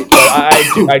great.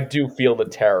 But I do feel the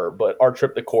terror, but our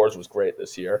trip to Coors was great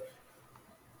this year.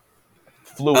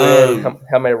 Flew in.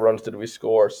 How many runs did we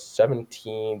score?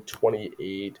 17,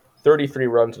 28, 33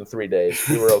 runs in 3 days.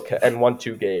 We were okay and won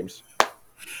 2 games.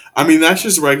 I mean, that's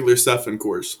just regular stuff in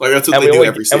Coors. Like that's what they do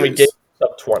every series. And we gave up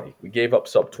sub 20. We gave up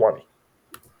sub 20.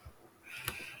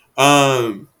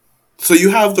 So you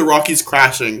have the Rockies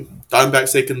crashing.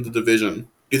 Diamondbacks taking the division.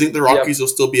 Do you think the Rockies will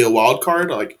still be a wild card?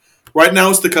 Like right now,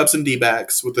 it's the Cubs and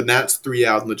D-backs with the Nats 3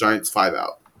 out and the Giants 5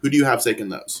 out. Who do you have taking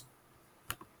those?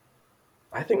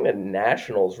 I think the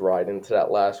Nationals ride into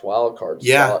that last wild card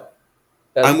spot.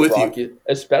 Yeah, I'm with you.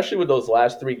 Especially with those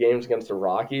last 3 games against the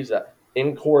Rockies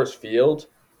in Coors Field.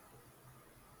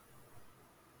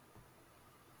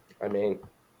 I mean,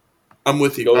 I'm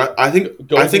with you. I think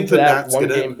the Nats one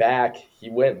get game in. Back, he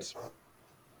wins.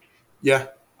 Yeah,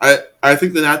 I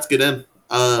think the Nats get in.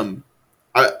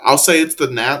 I'll say it's the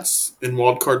Nats in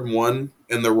wild card 1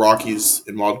 and the Rockies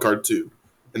in wild card 2.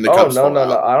 And the Cubs no.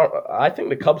 I think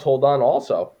the Cubs hold on.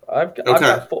 Also, I've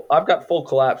got full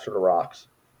collapse for the Rocks.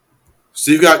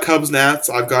 So you've got Cubs Nats.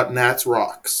 I've got Nats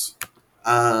Rocks.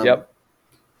 Yep.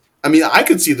 I mean, I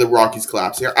could see the Rockies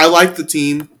collapsing. I like the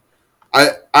team. I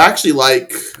actually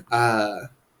like. Man,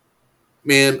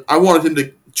 I wanted him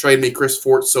to trade me Chris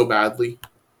Fort so badly.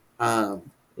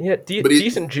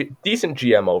 Decent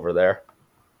GM over there.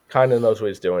 Kind of knows what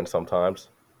he's doing sometimes.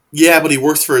 Yeah, but he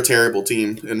works for a terrible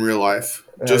team in real life.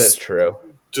 That is true.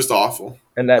 Just awful.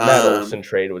 And that Matt Olson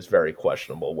trade was very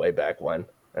questionable way back when.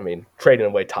 I mean, trading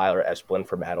away Tyler Esplin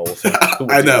for Matt Olson.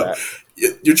 I know.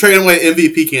 You're trading away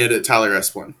MVP candidate Tyler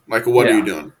Esplin. Like, what are you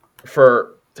doing?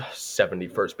 For 70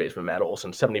 first baseman Matt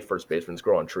Olson. 70 first baseman's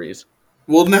growing trees.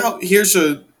 Well, now,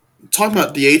 talking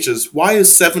about DHs, why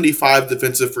is 75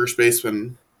 defensive first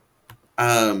baseman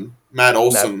Matt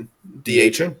Olson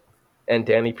DHing? And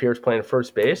Danny Pierce playing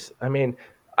first base. I mean,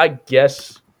 I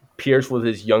guess Pierce with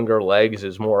his younger legs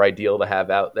is more ideal to have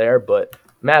out there, but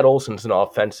Matt Olson's an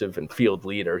offensive and field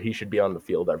leader. He should be on the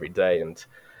field every day, and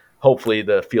hopefully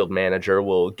the field manager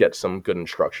will get some good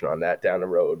instruction on that down the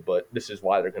road, but this is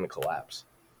why they're going to collapse.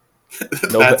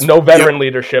 No veteran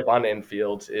leadership on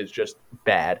infields is just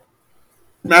bad.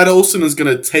 Matt Olson is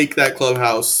going to take that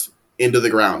clubhouse into the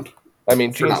ground. I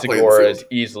mean, Gene Segura is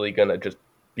easily going to just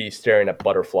be staring at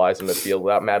butterflies in the field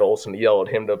without Matt Olson to yell at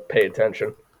him to pay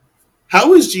attention.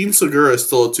 How is Gene Segura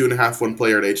still a 2.5 win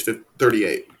player at age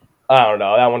 38? I don't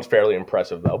know. That one's fairly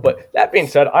impressive, though. But that being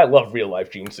said, I love real-life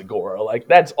Gene Segura. Like,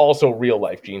 that's also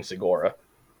real-life Gene Segura.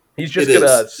 He's just going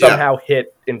to somehow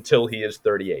hit until he is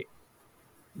 38.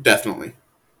 Definitely.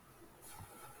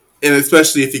 And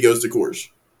especially if he goes to Coors.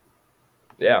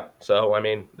 Yeah. So, I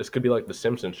mean, this could be like The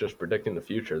Simpsons, just predicting the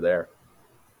future there.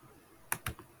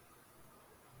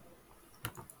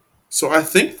 So I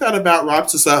think that about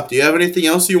wraps us up. Do you have anything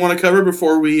else you want to cover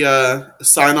before we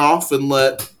sign off and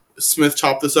let Smith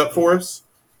chop this up for us?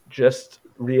 Just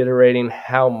reiterating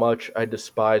how much I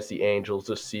despise the Angels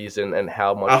this season and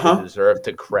how much they deserve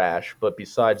to crash. But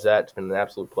besides that, it's been an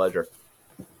absolute pleasure.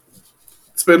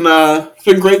 It's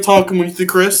been great talking with you,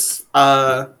 Chris.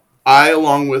 I,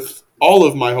 along with all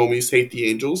of my homies, hate the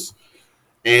Angels.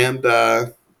 And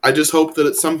I just hope that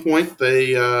at some point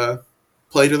they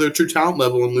play to their true talent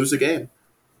level and lose a game.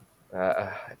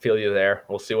 I feel you there.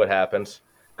 We'll see what happens.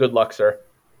 Good luck, sir.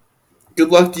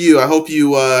 Good luck to you. I hope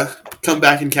you come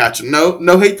back and catch him.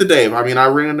 No hate to Dave. I mean, I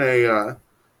ran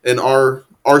an our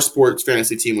sports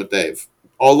fantasy team with Dave.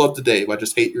 All love to Dave. I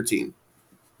just hate your team.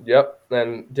 Yep.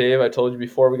 And Dave, I told you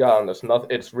before we got on this,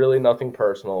 it's really nothing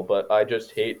personal, but I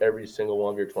just hate every single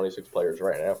one of your 26 players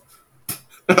right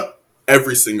now.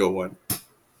 Every single one.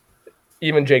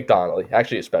 Even Jake Donnelly.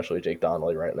 Actually, especially Jake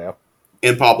Donnelly right now.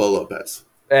 And Pablo Lopez.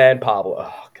 And Pablo.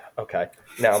 Oh, God. Okay.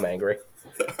 Now I'm angry.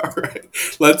 All right.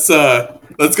 Let's go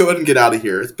ahead and get out of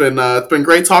here. It's been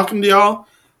great talking to y'all.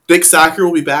 Dick Sacker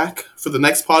will be back for the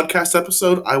next podcast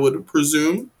episode, I would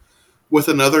presume, with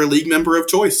another league member of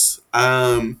choice.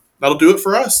 That'll do it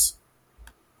for us.